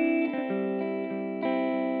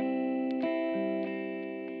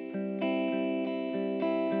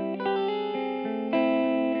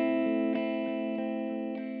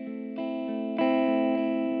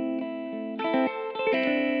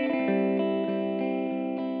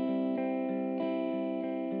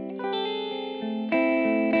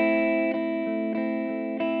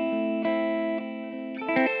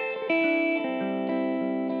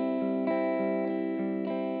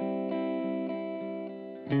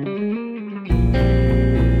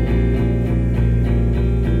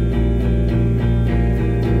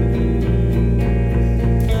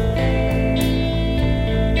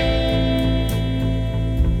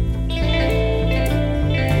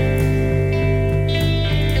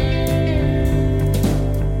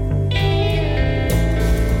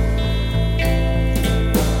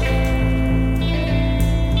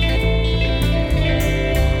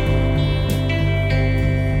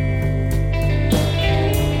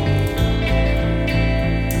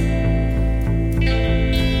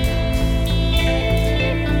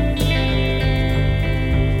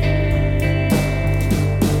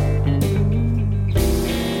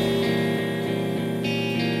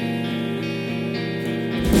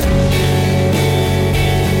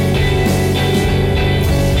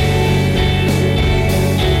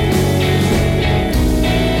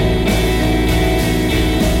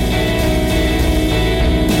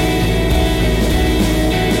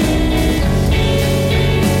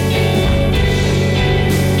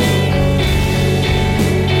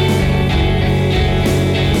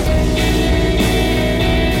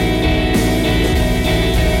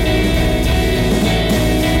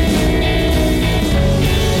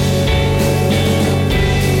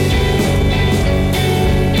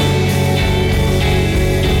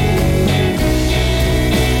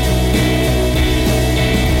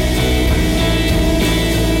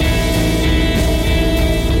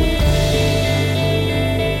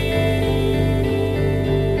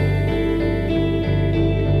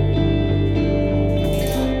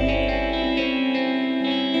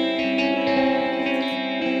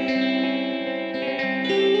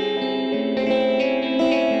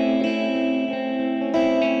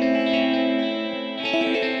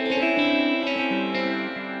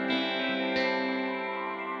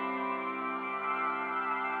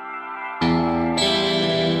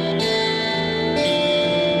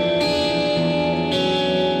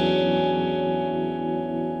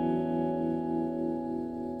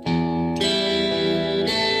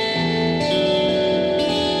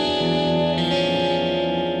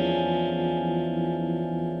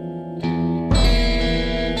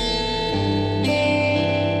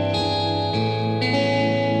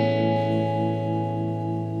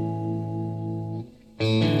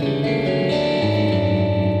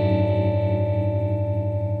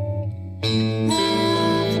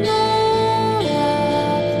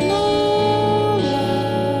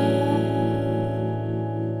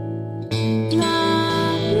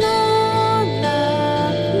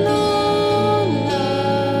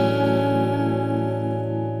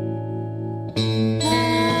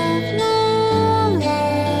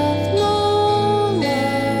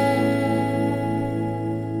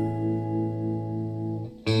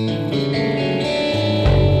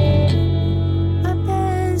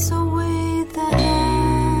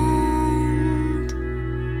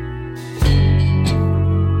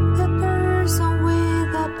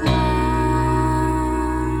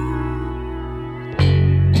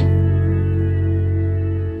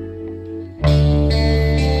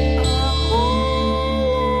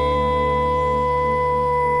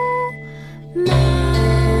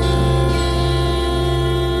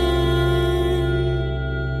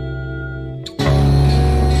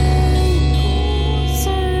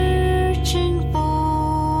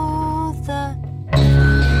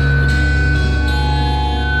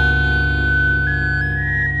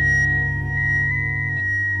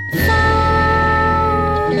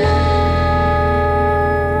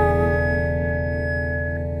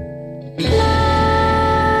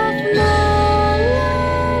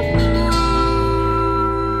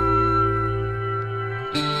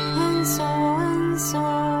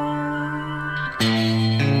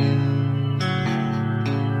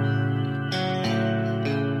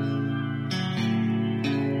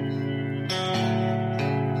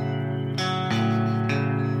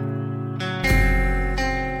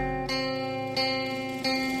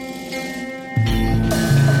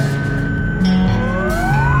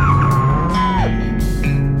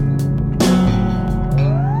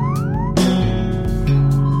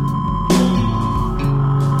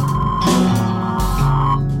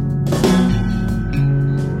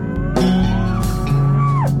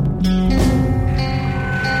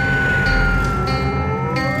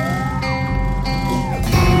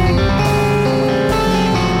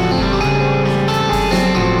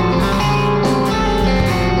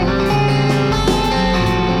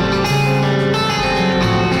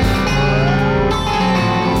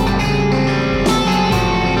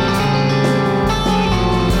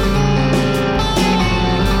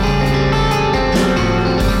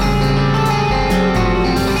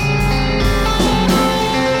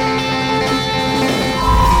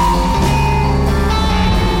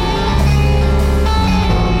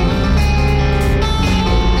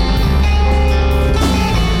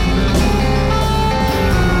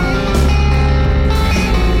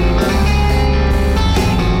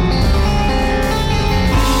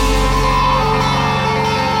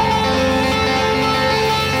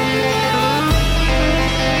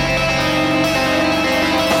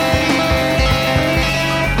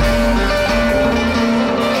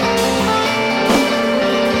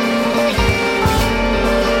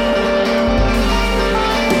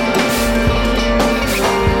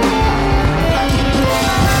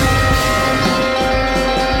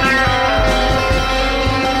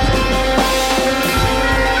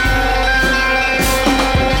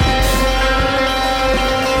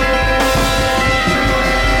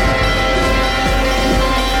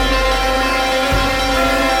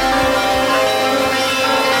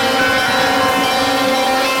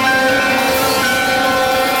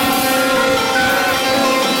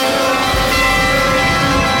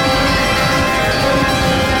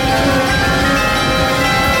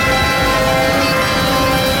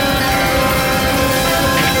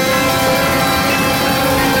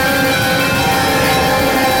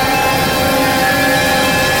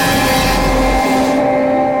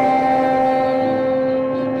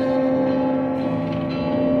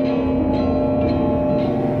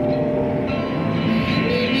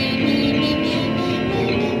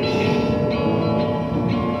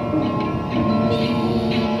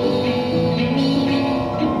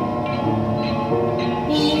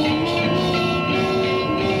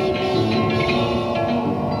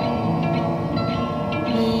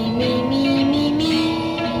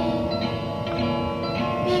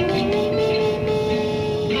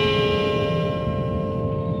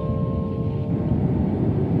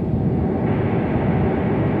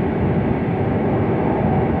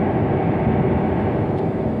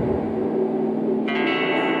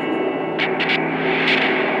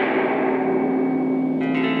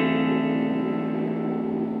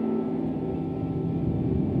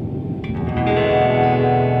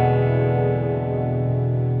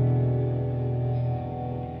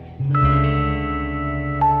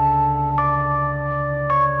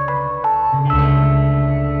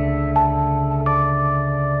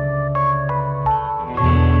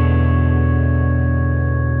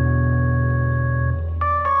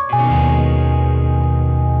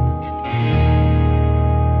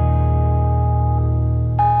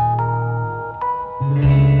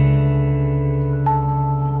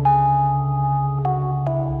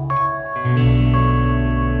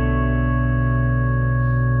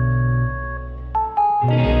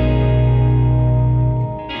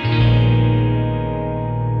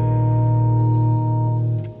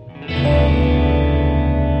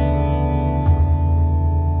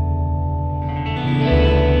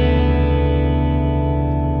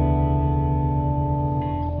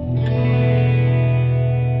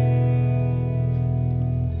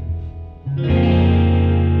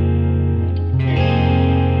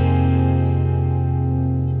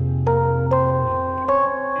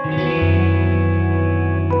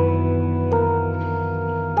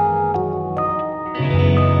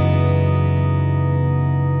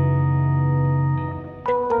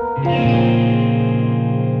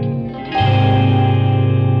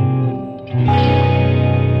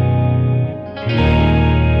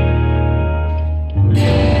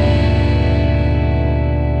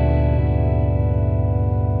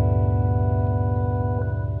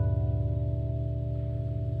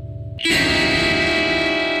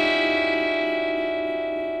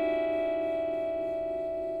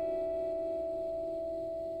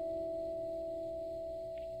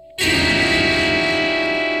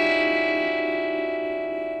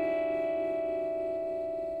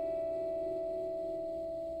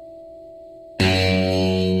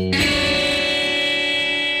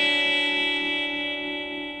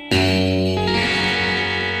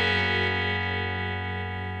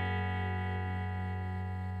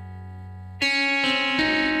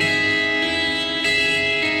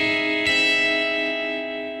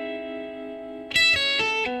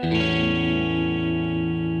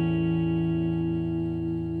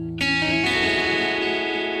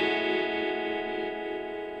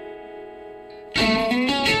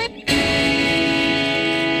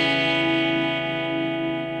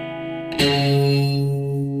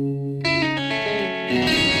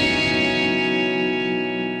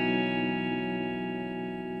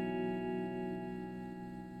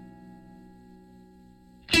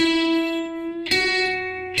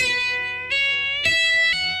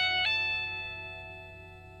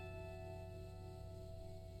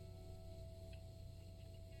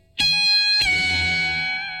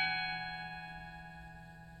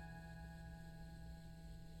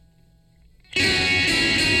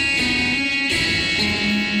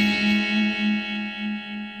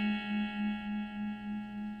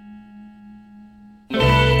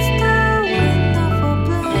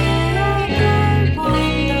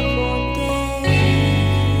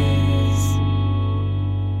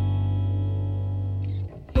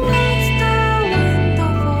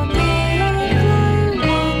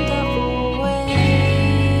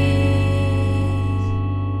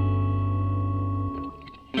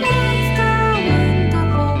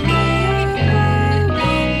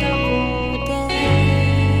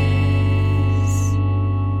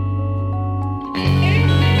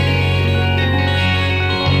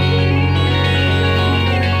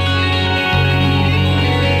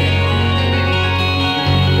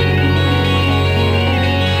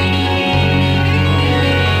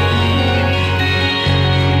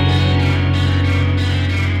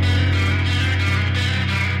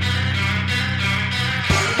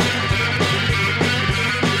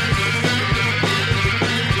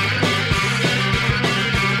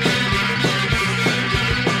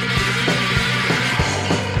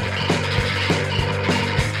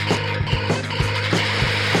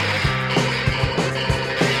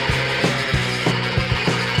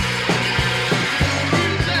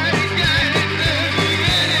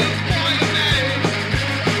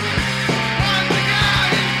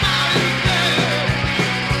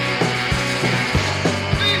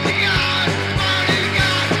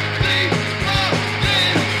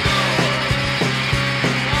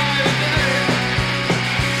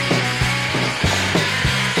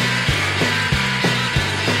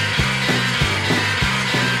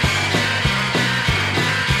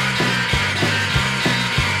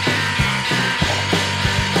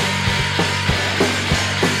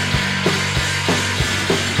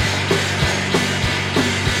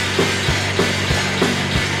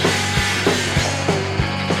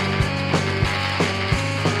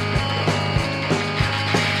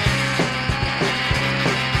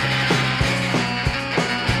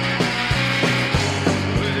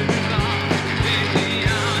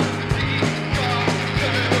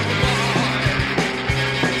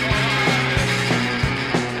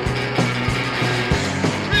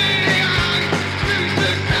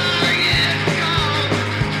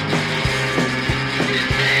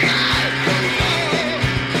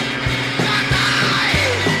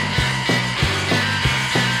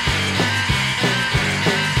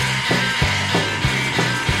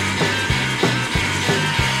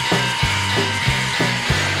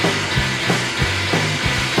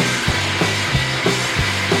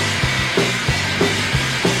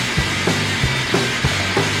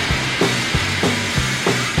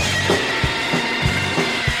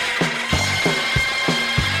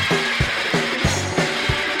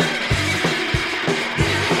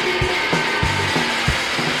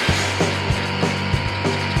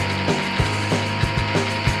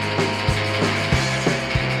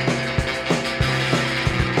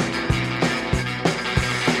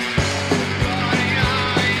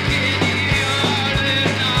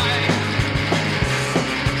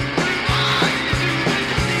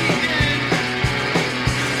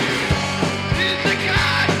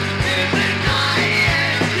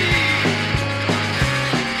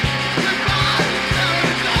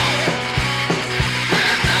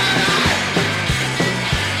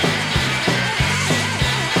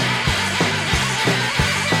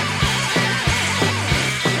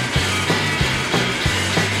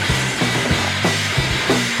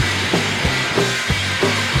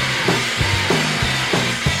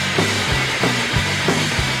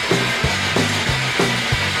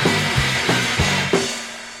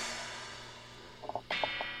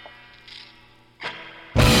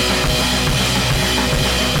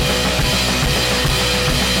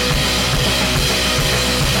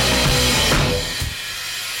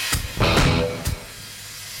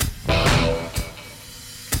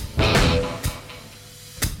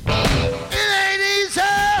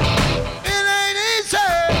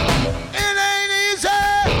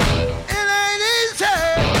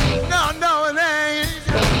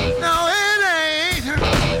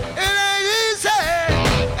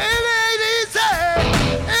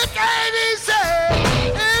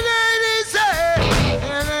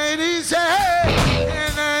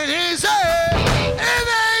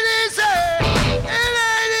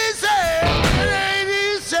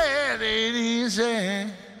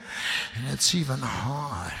 it's even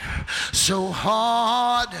hard. So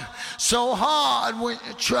hard when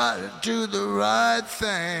you try to do the right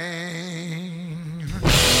thing.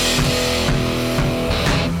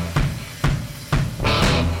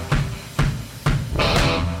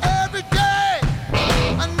 Every day,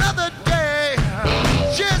 another day,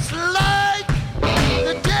 just like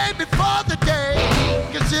the day before the day,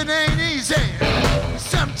 'cause it ain't easy.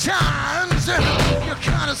 Sometimes you're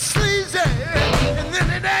kinda sleazy, and then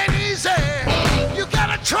it ain't easy. You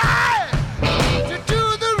gotta try to do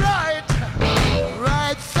the right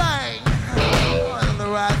thing. The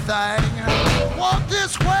right thing. Walk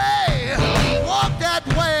this way, walk that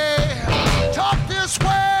way, talk this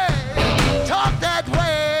way, talk that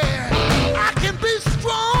way. I can be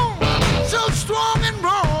strong, so strong and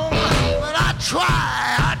wrong, but I try.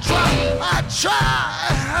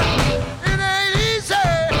 It ain't easy,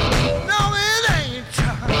 no it ain't.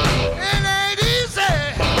 It ain't easy,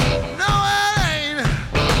 no it ain't.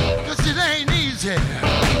 'Cause it ain't easy,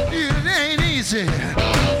 it ain't easy.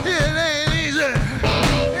 It ain't easy,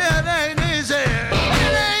 it ain't easy.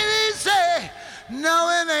 It ain't easy, no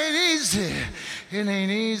it ain't easy. It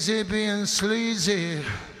ain't easy being sleazy.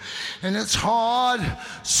 And it's hard,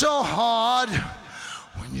 so hard,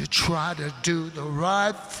 when you try to do the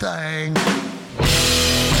right thing.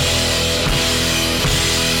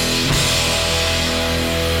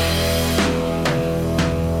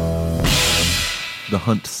 The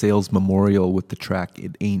Hunt Sales Memorial with the track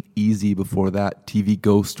It Ain't Easy. Before that, TV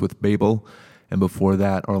Ghost with Babel. And before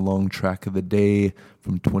that, our long track of the day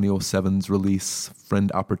from 2007's release, Friend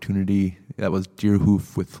Opportunity. That was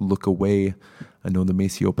Deerhoof with Look Away. I know the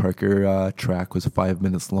Maceo Parker track was 5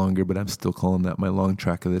 minutes longer, but I'm still calling that my long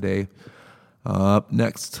track of the day. Up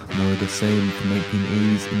next, more of the same from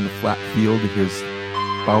 1980s in the flat field. Here's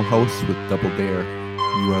Bauhaus with Double Dare.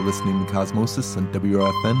 You are listening to Cosmosis on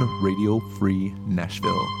WRFN Radio Free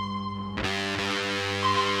Nashville.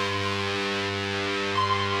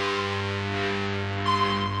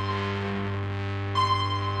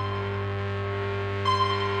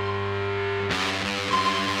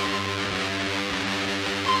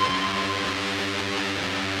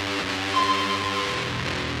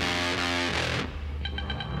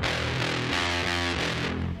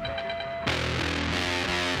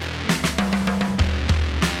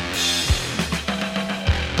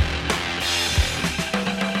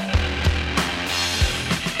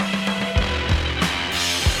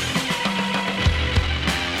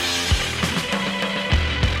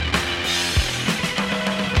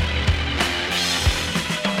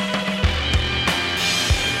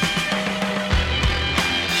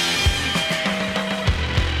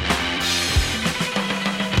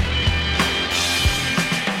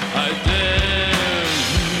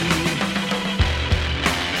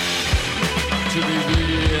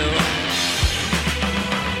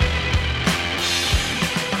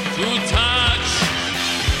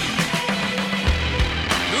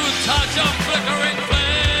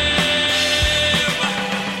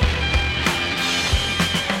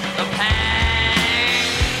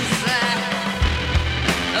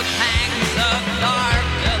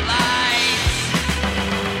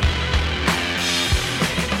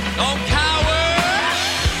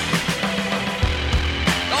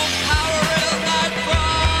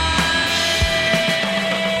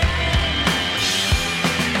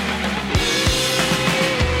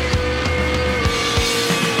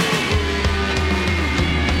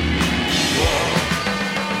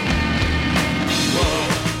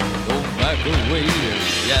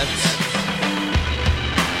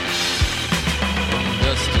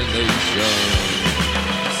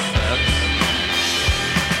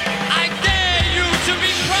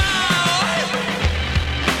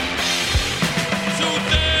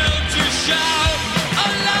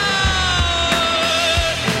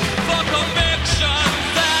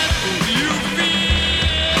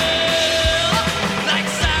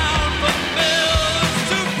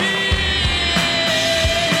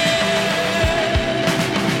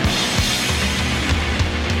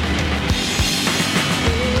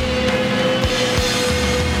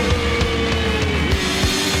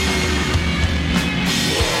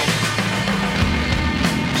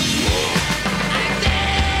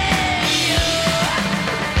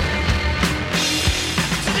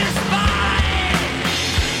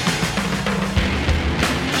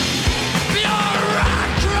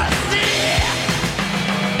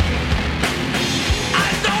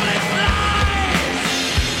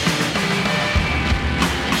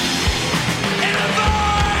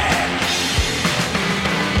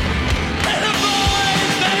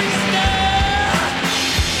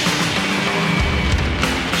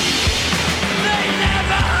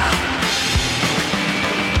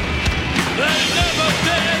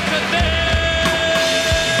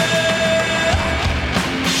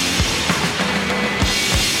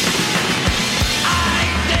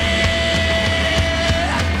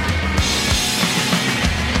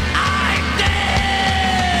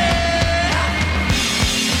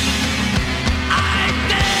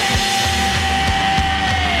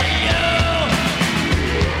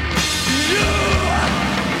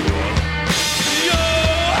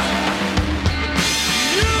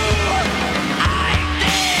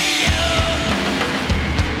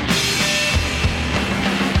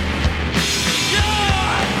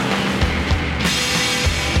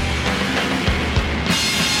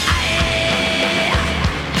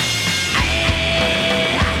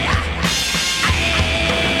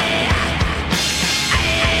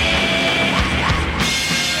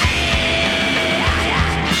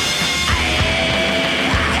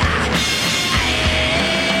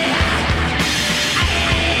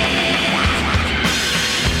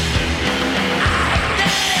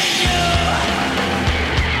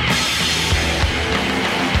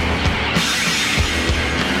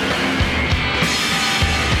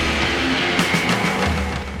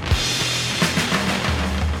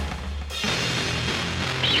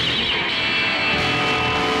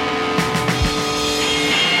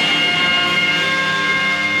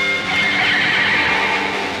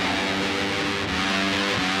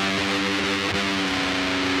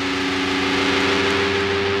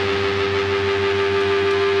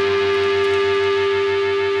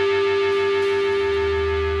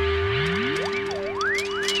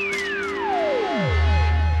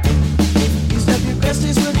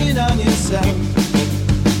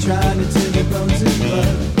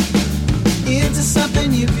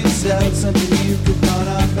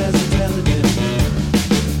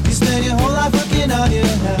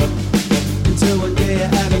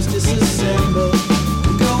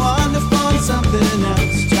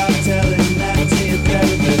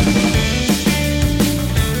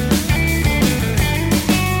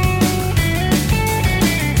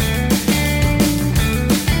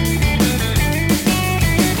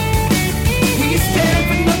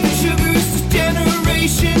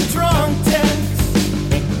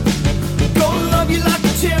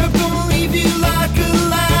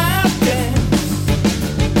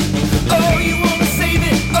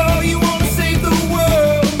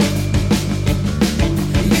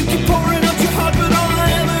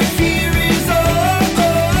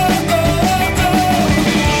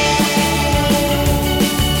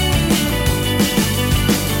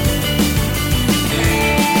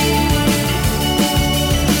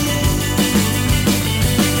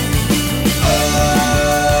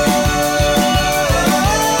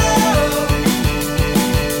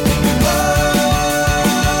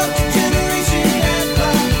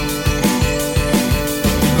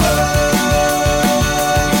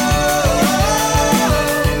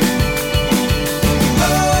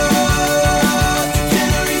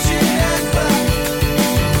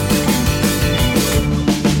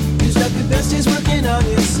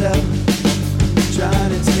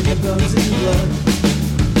 frozen blood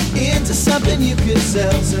into something you could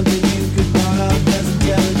sell, something you could buy off as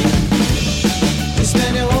intelligent. You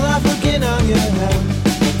spend your whole life looking on your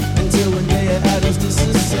health until one day your atoms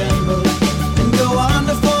disassemble and go on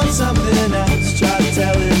to form something else. Try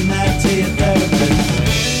telling that to your therapist.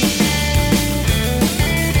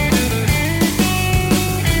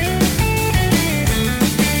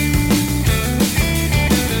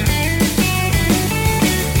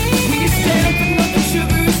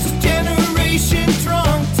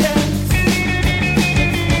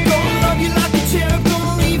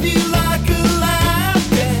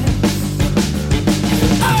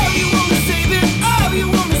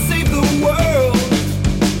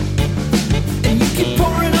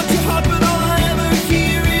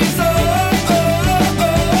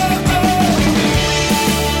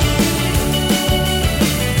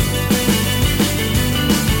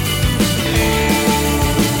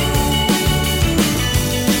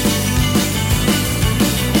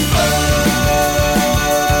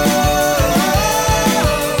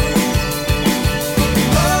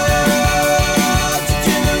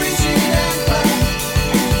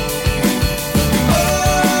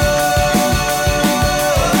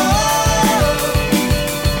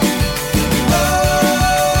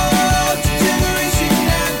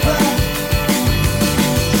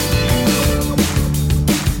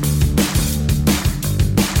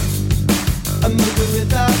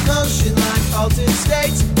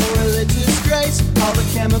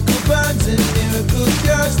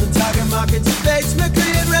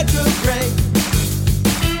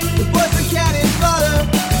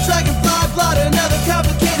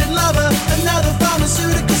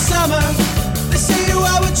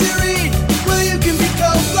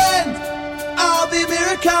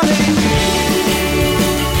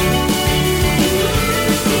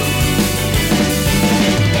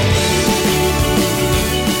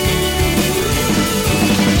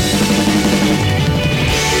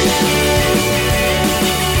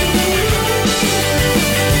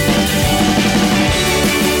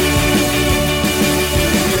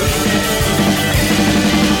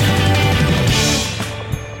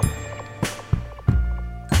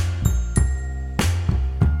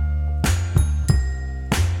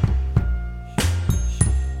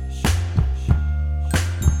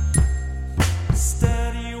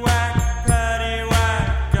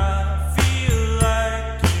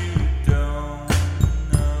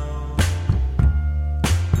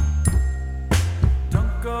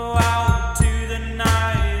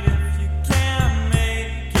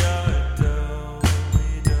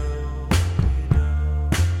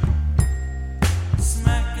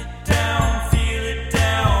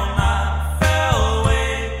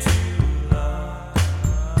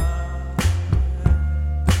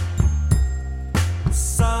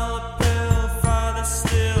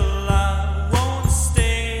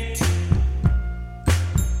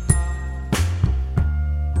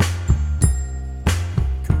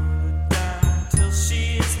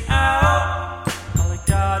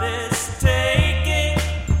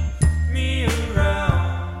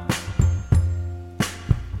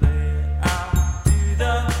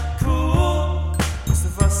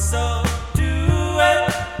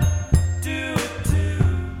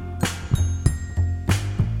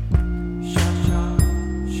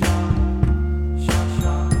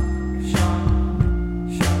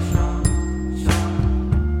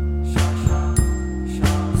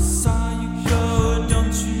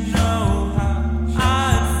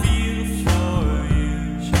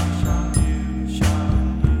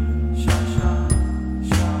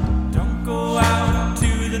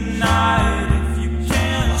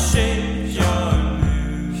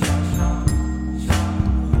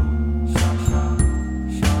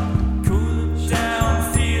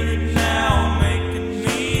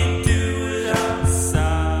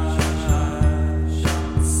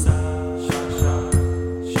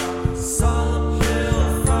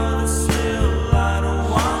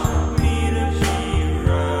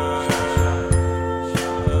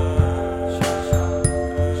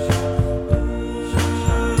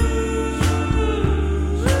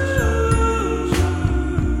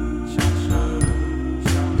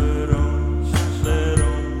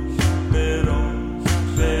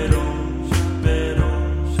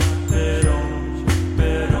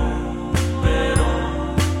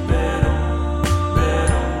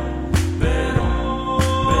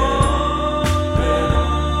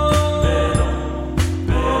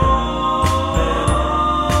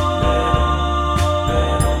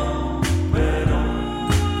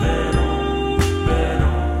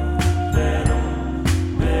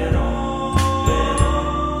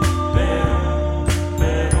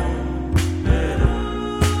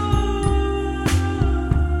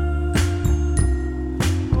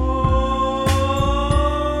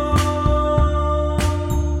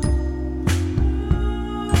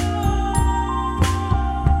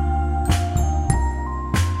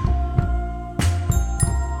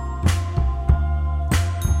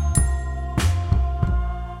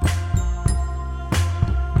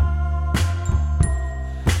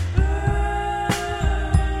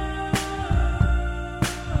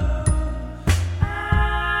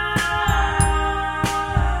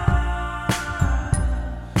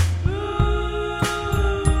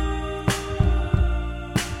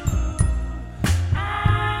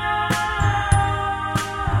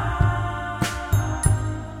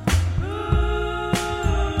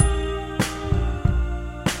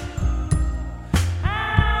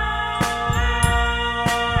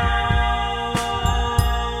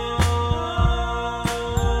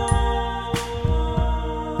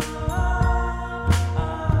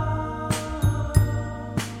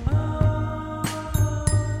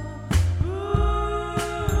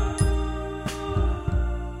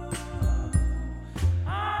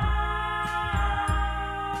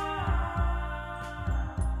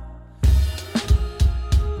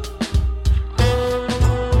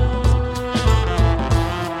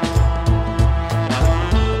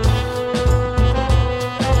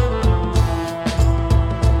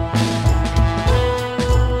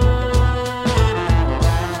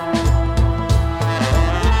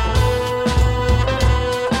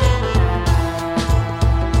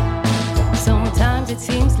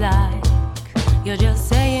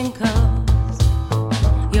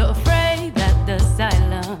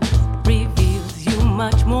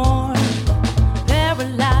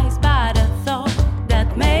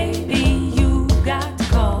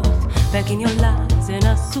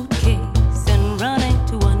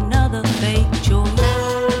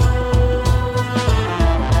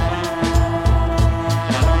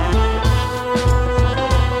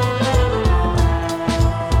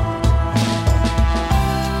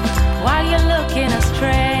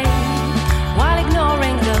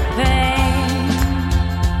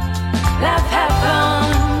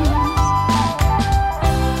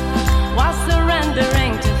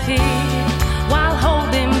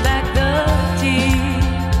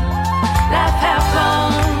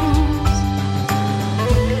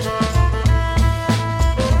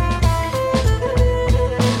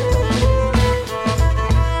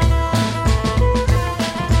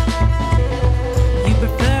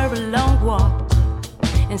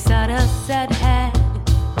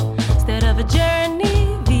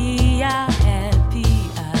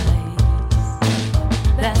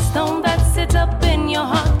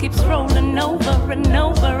 and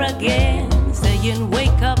over again, saying,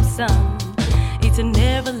 wake up, son, it's an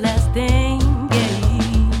everlasting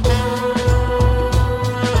game.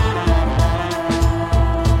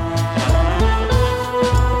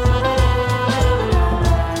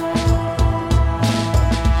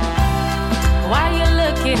 Why you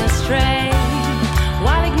looking astray,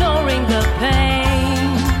 while ignoring the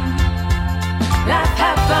pain? Life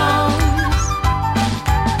happens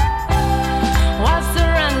while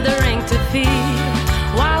surrendering to fear,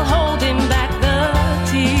 while holding back the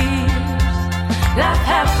tears. Life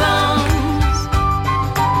happens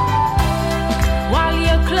while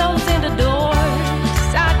you're closing the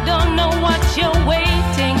doors. I don't know what you're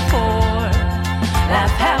waiting for.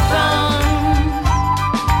 Life happens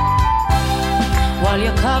while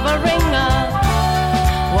you're covering up,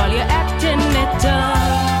 while you're acting it up.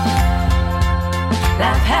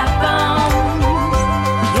 Life happens,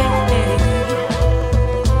 yeah.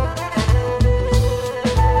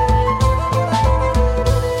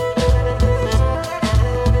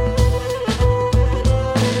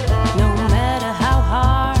 No matter how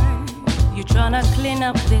hard you're trying to clean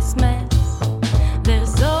up this mess,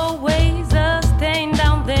 there's always a stain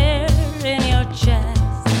down there in your chest.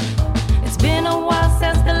 It's been a while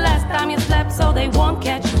since the last time you slept, so they won't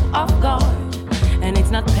catch you off guard. And it's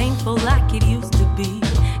not painful like it used to be.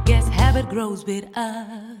 Guess habit grows with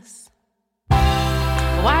us.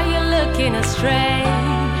 Why you looking astray,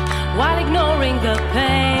 while ignoring the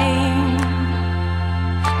pain?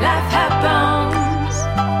 Life happens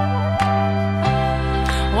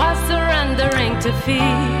while surrendering to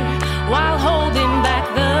fear, while holding back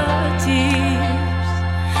the tears.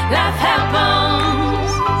 Life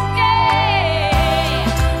happens,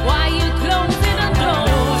 yeah. Why you closing the door?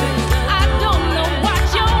 I don't know what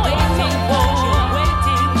you're waiting for.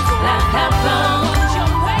 Life happens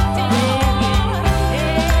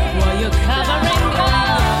while you're covering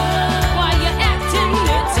up, while you're acting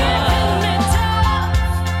it up.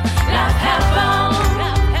 Life happens.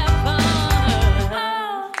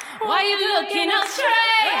 Why you looking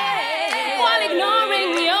astray, while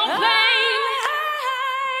ignoring your pain?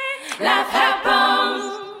 Life happens.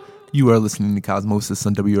 You are listening to Cosmosis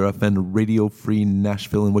on WRFN Radio Free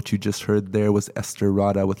Nashville, and what you just heard there was Esther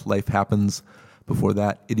Rada with Life Happens. Before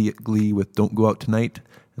that, Idiot Glee with Don't Go Out Tonight.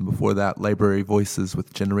 And before that, Library Voices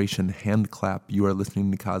with Generation Hand Clap. You are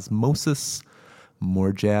listening to Cosmosis.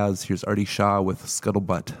 More jazz. Here's Artie Shaw with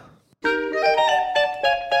Scuttlebutt.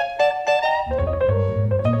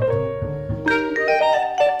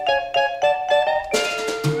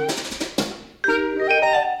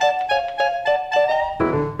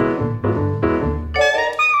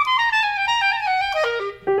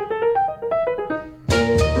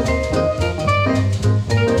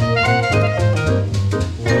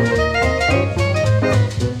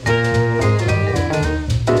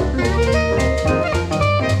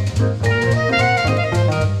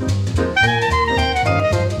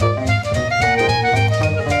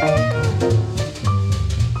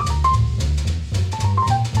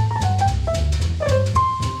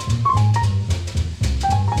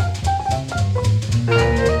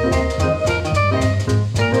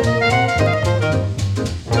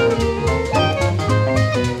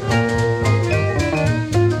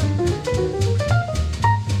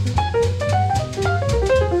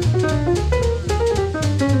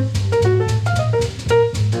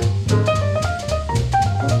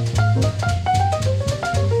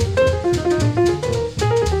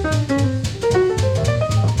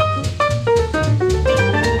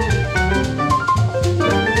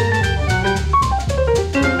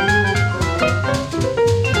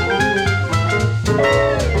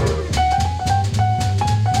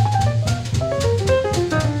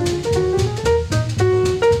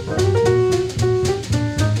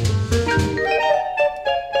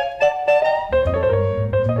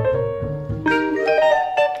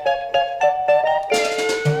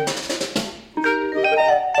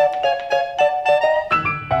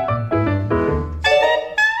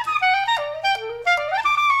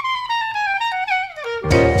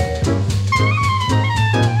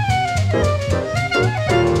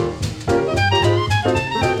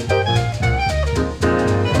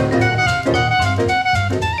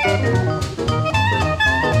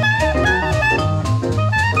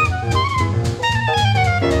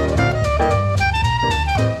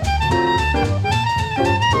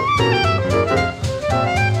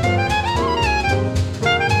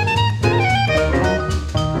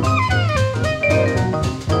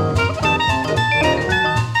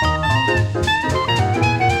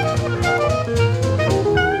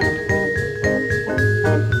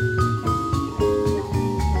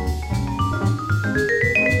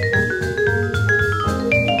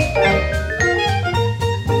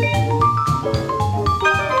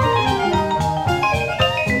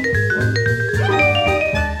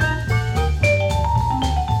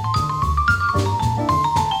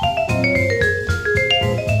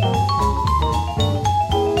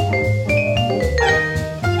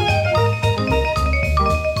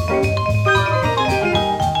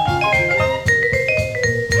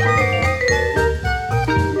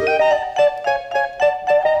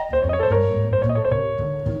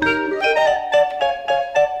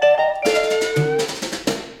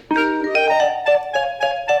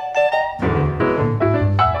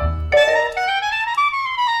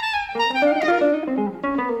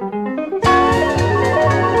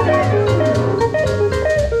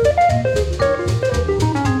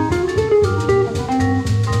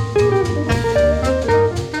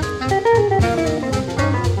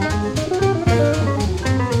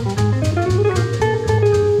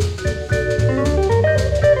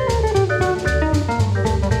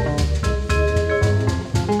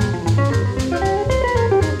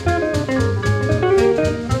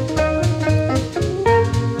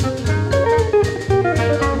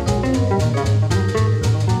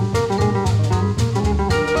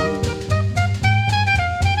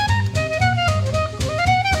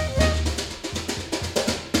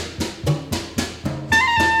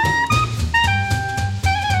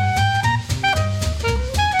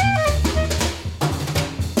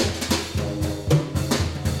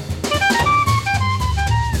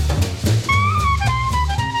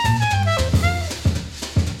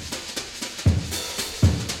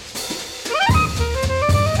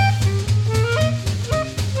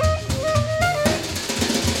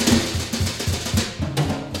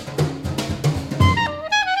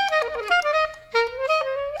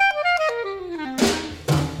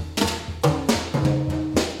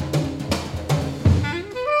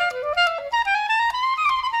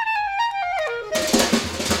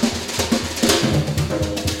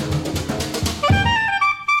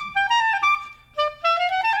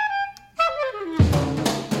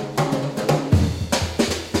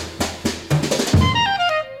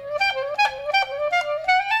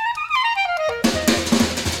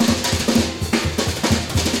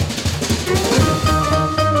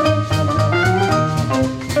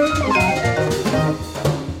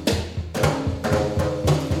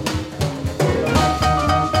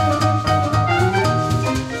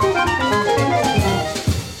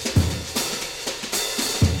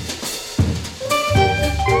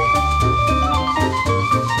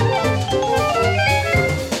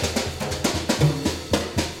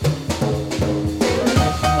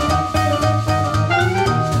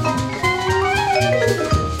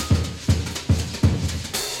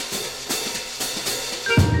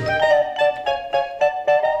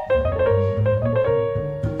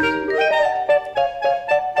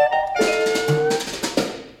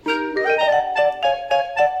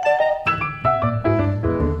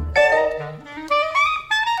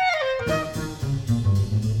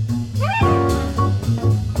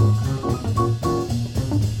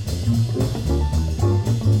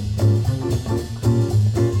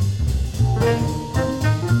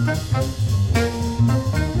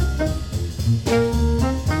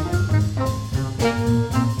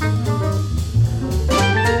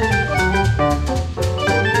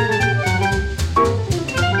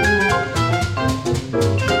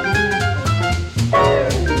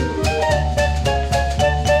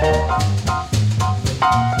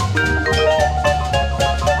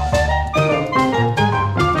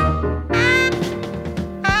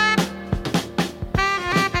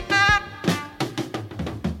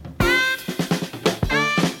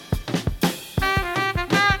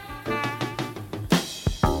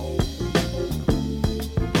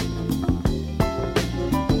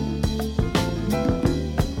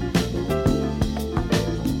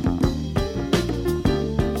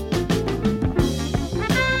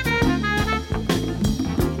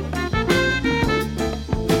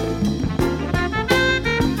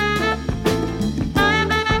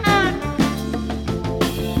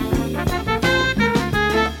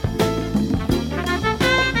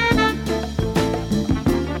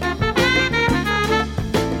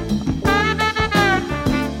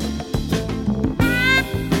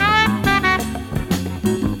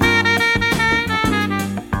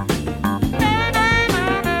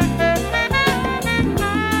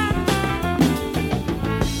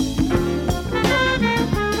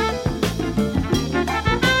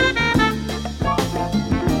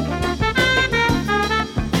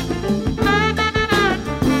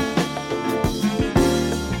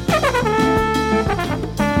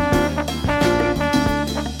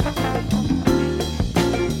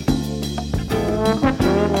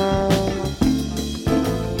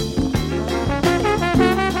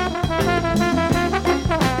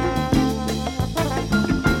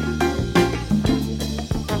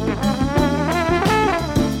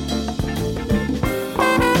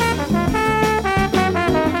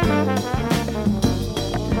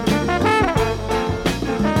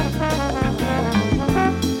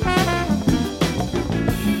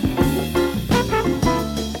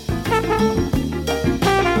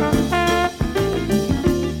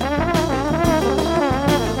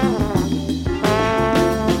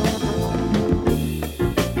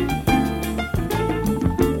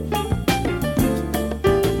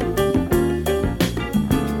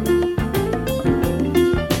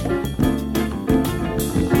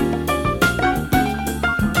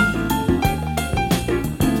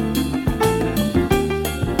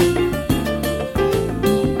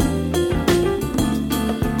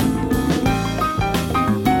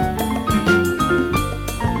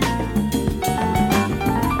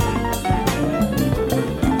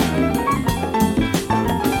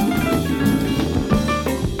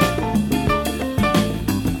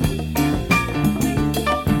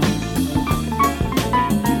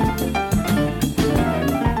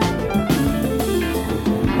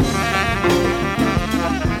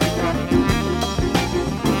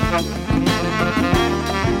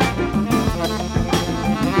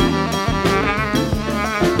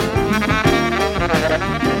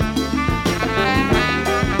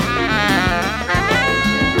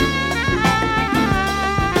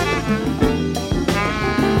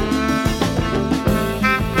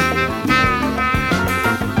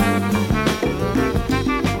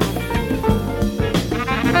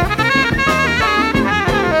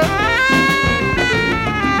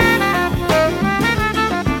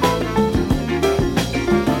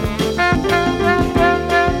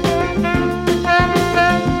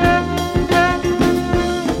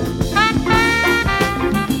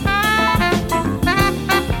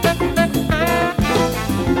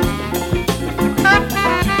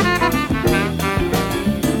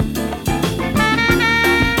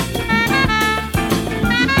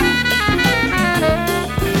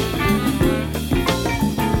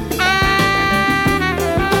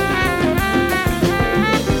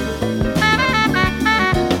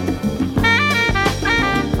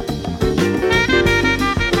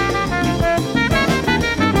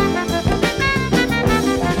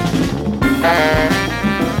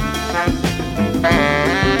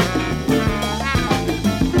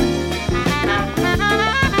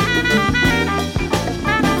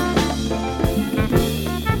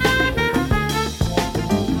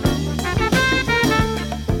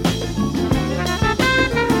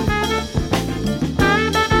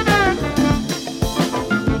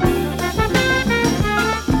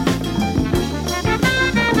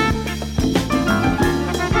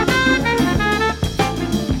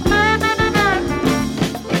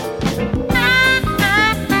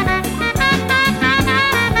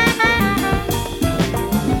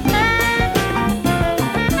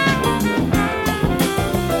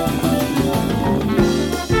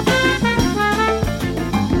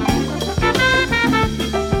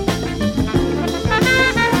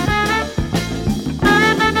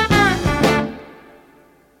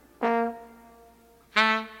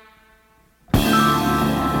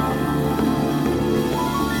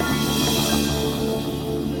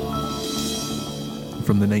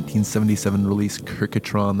 1977 release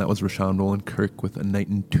Kirkatron. That was Rashawn Roland Kirk with A Night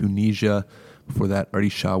in Tunisia. Before that, Artie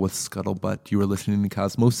Shaw with Scuttlebutt. You were listening to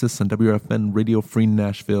Cosmosis on WRFN Radio Free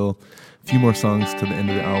Nashville. A few more songs to the end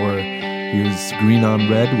of the hour. Here's Green on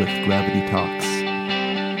Red with Gravity Talks.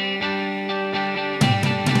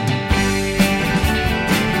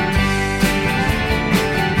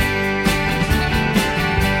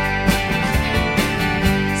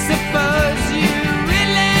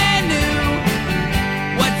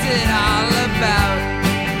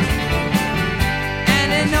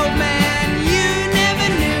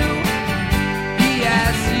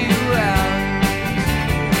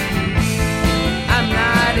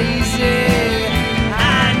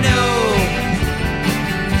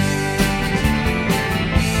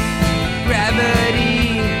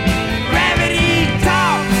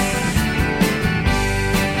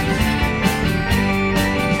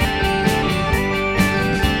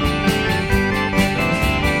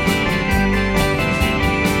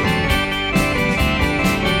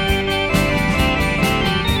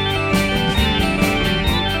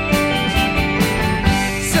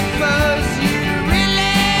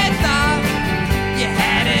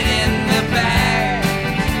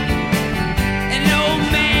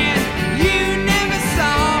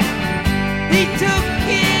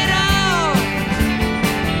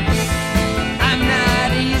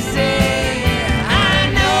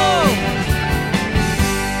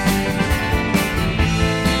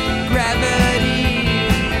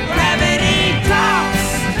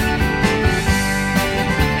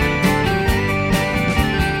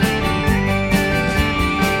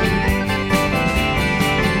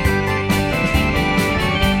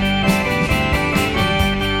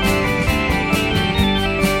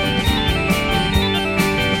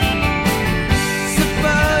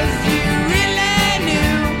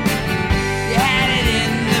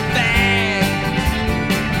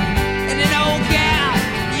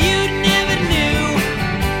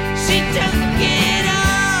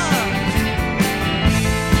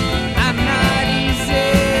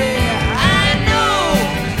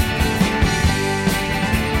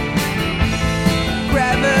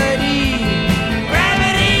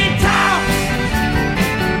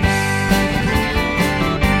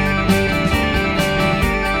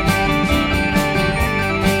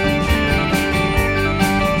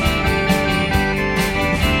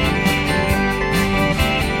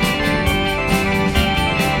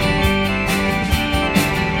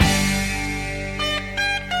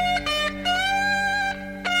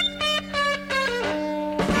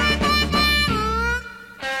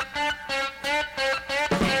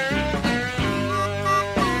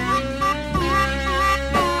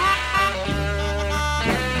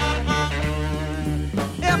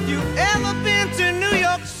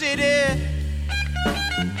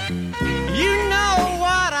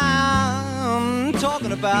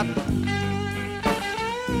 About.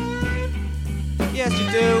 Yes, you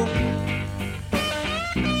do.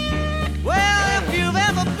 Well, if you've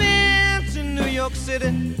ever been to New York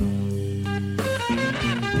City,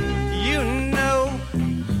 you know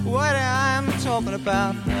what I'm talking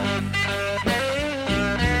about.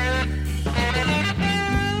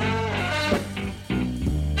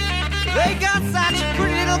 They got such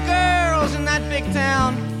pretty little girls in that big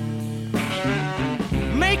town.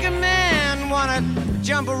 Make a man wanna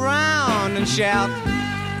jump around and shout.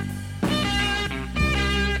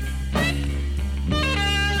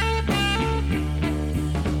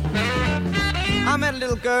 I met a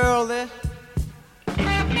little girl there.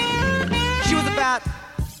 She was about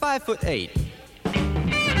 5'8".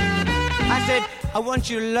 I said, I want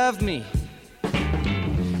you to love me.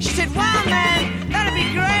 She said, wow, man, that'd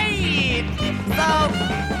be great. So,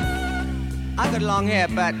 I got long hair,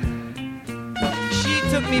 but she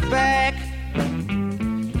took me back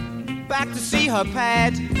to see her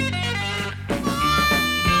pad.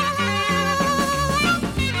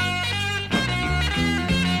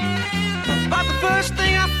 But the first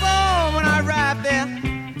thing I saw when I arrived there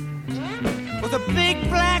was a big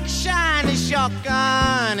black shiny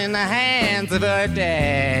shotgun in the hands of her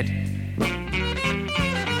dad.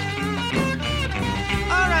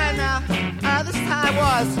 All right now, this is how it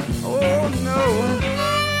was. Oh no.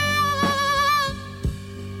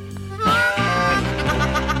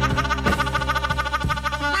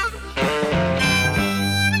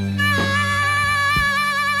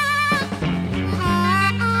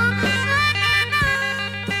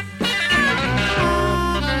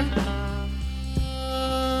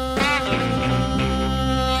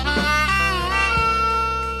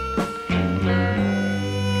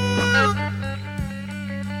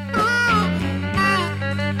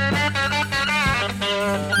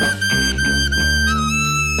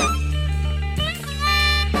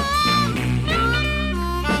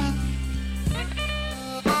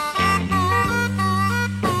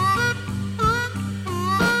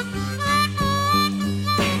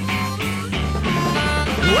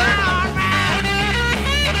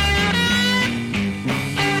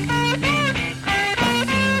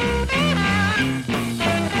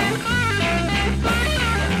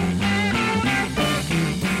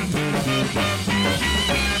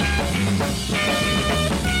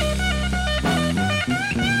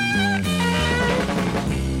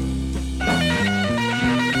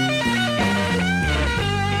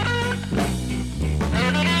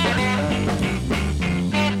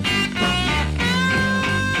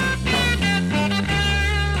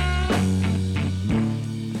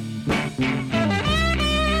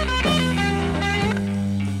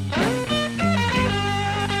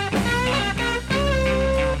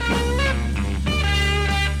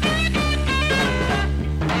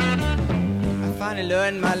 finally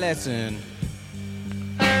learned my lesson.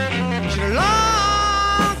 She's a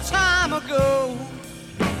long time ago.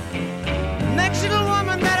 Next little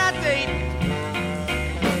woman that I date,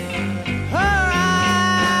 her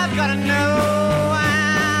I've gotta know,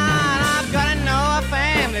 and I've gotta know her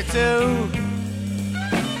family too.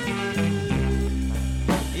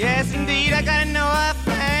 Yes, indeed, I gotta know her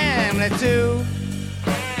family too.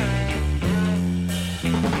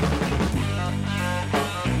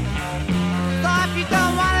 So if you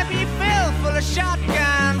don't wanna be filled full of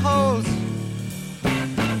shotgun holes,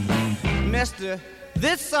 mister,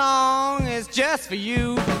 this song is just for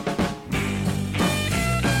you.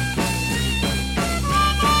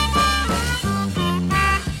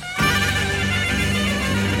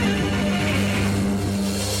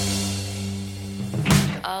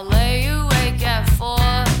 I'll lay awake at 4,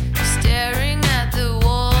 staring at the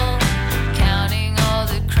wall, counting all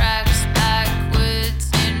the cracks backwards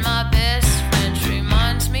in my best French.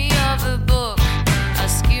 Reminds me of a book I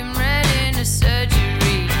skimmed read in a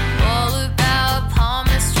surgery, all about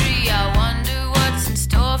palmistry. I wonder what's in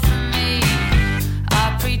store for me.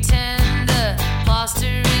 I pretend the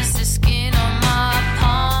plaster is the skin on my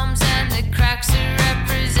palms, and the cracks are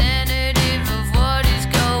representative of what is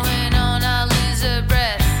going on. I lose a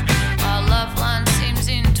breath. Our love line seems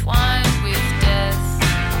entwined with death.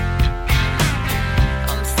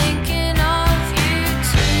 I'm thinking of you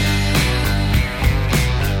too.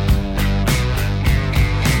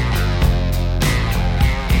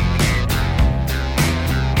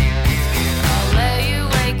 I'll lay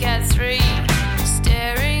awake at 3,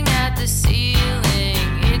 staring at the ceiling.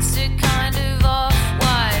 It's a kind of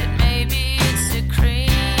off-white, maybe it's a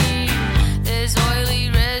cream. There's oily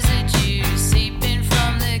residue seeping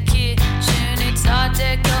from the kitchen. It's Art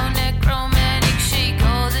Deco, necromantic chic.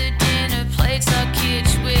 All the dinner plates are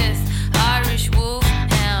kitsch with Irish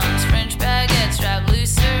wolfhounds, French baguettes wrapped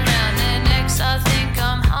loose around their necks. I think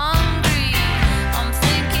I'm hungry. I'm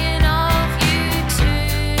thinking of you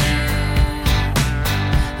too.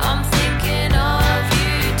 I'm thinking of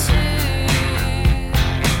you too.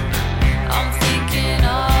 I'm thinking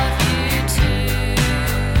of you too.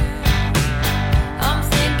 I'm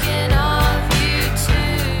thinking of you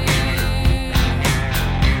too.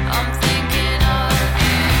 I'm thinking of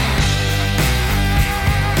you.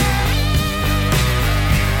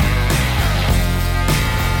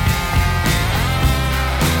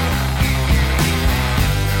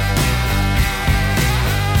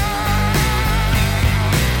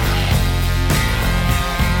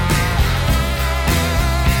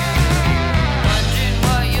 Wondering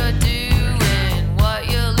what you're doing, what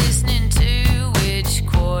you're listening to, which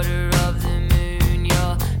quarter of the moon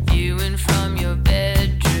you're viewing from your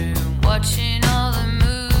bedroom, watching all the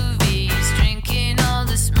movies, drinking all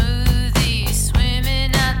the smoothies,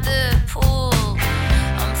 swimming at the pool.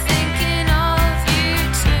 I'm thinking of you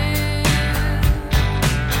too.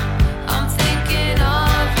 I'm thinking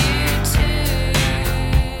of you too.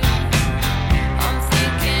 I'm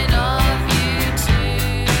thinking of you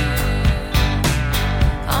too.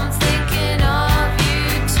 I'm thinking of you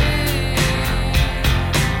too.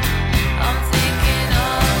 I'm thinking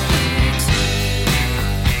of you too.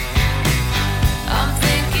 I'm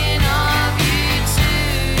thinking of you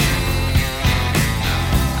too.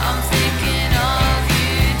 I'm thinking of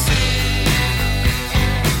you too.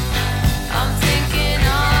 I'm thinking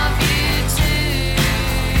of you too.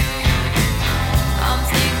 I'm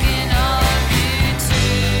thinking of you too.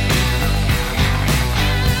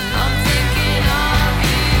 I'm thinking of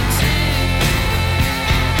you too.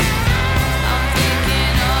 I'm thinking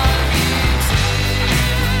of you too.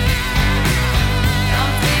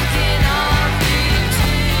 I'm thinking of you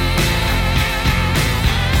too.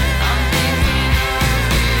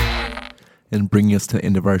 And bringing us to the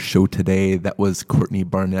end of our show today, that was Courtney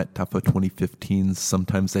Barnett off of 2015's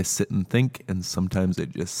Sometimes I Sit and Think, and Sometimes I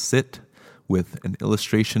Just Sit, with an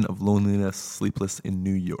illustration of loneliness, Sleepless in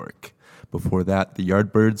New York. Before that, the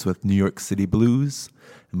Yardbirds with New York City Blues,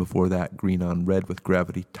 and before that, Green on Red with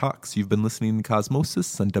Gravity Talks. You've been listening to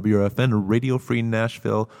Cosmosis on WRFN, Radio Free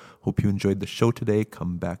Nashville. Hope you enjoyed the show today.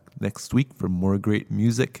 Come back next week for more great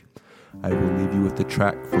music. I will leave you with the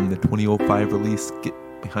track from the 2005 release, Get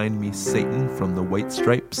Behind Me, Satan, from the White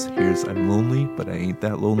Stripes. Here's I'm Lonely, but I Ain't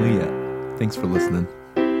That Lonely Yet. Thanks for listening.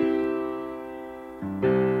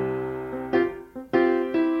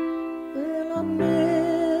 Well, I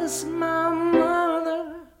miss my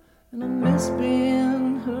mother, and I miss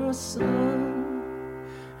being her son.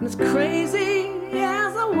 And as crazy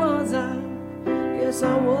as I was, I guess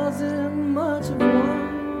I wasn't much of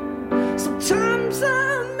one. Sometimes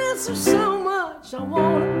I miss her so much, I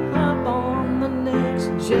wanna hop on the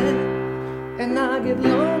next jet and I get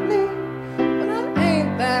lonely, but I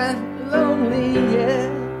ain't that lonely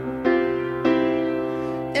yet.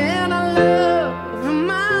 And I love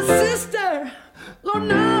my sister, Lord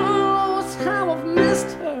knows how I've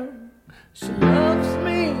missed her. She loves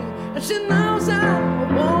me, and she knows I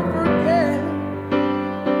won't forget.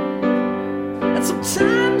 And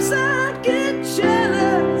sometimes I get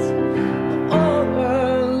jealous of all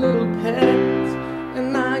her little pets,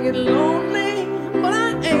 and I get lonely, but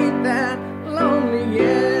I ain't that lonely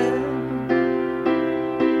yet.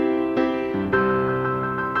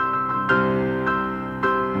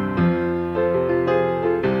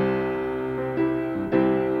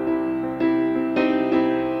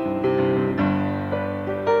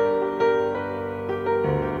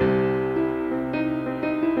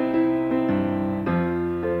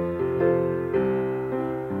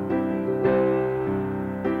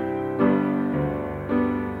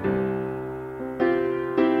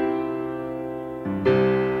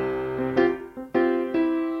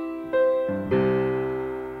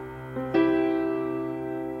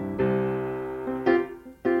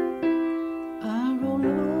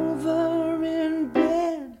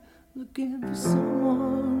 Looking for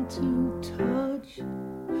someone to touch.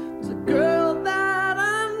 There's a girl that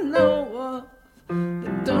I know of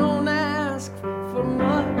that don't ask for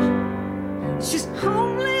much. She's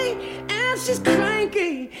homely and she's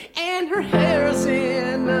cranky, and her hair's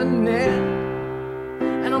in a net.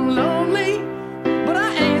 And I'm lonely, but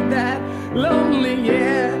I ain't that lonely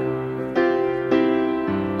yet.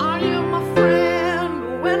 Are you my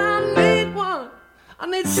friend when I need one? I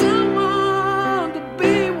need someone to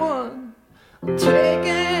be one. Take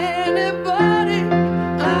anybody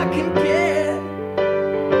I can get.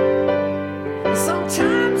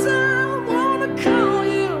 Sometimes I wanna call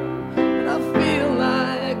you, but I feel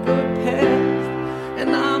like a pest. And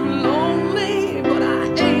I'm lonely, but I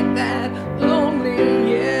ain't that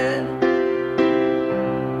lonely yet.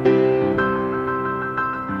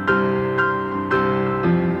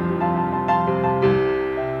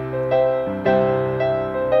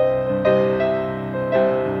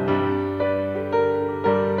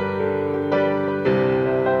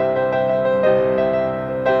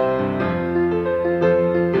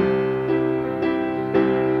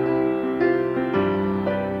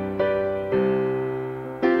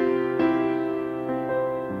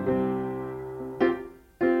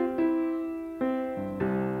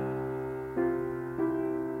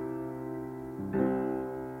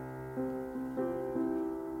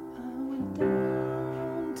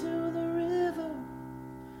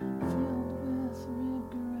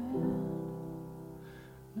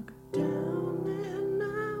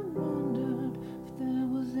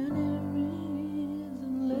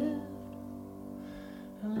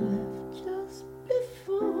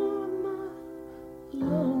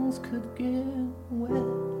 Could get wet.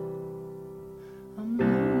 I'm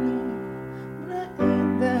lonely, but I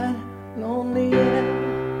ain't that lonely yet.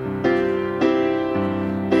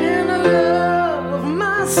 And I love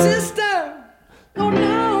my sister. Lord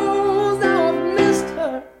knows how I've missed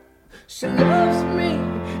her. She loves me,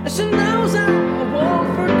 and she knows I won't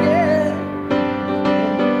forget.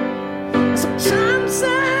 Sometimes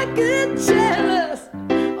I get jealous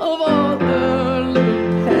of all her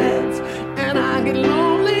little pets, and I get lonely.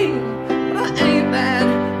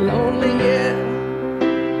 Lonely, yeah.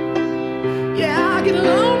 Yeah, I get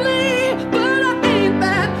lonely, but I ain't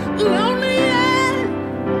that lonely yet.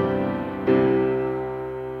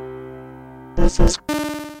 This is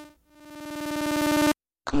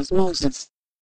Cosmosis.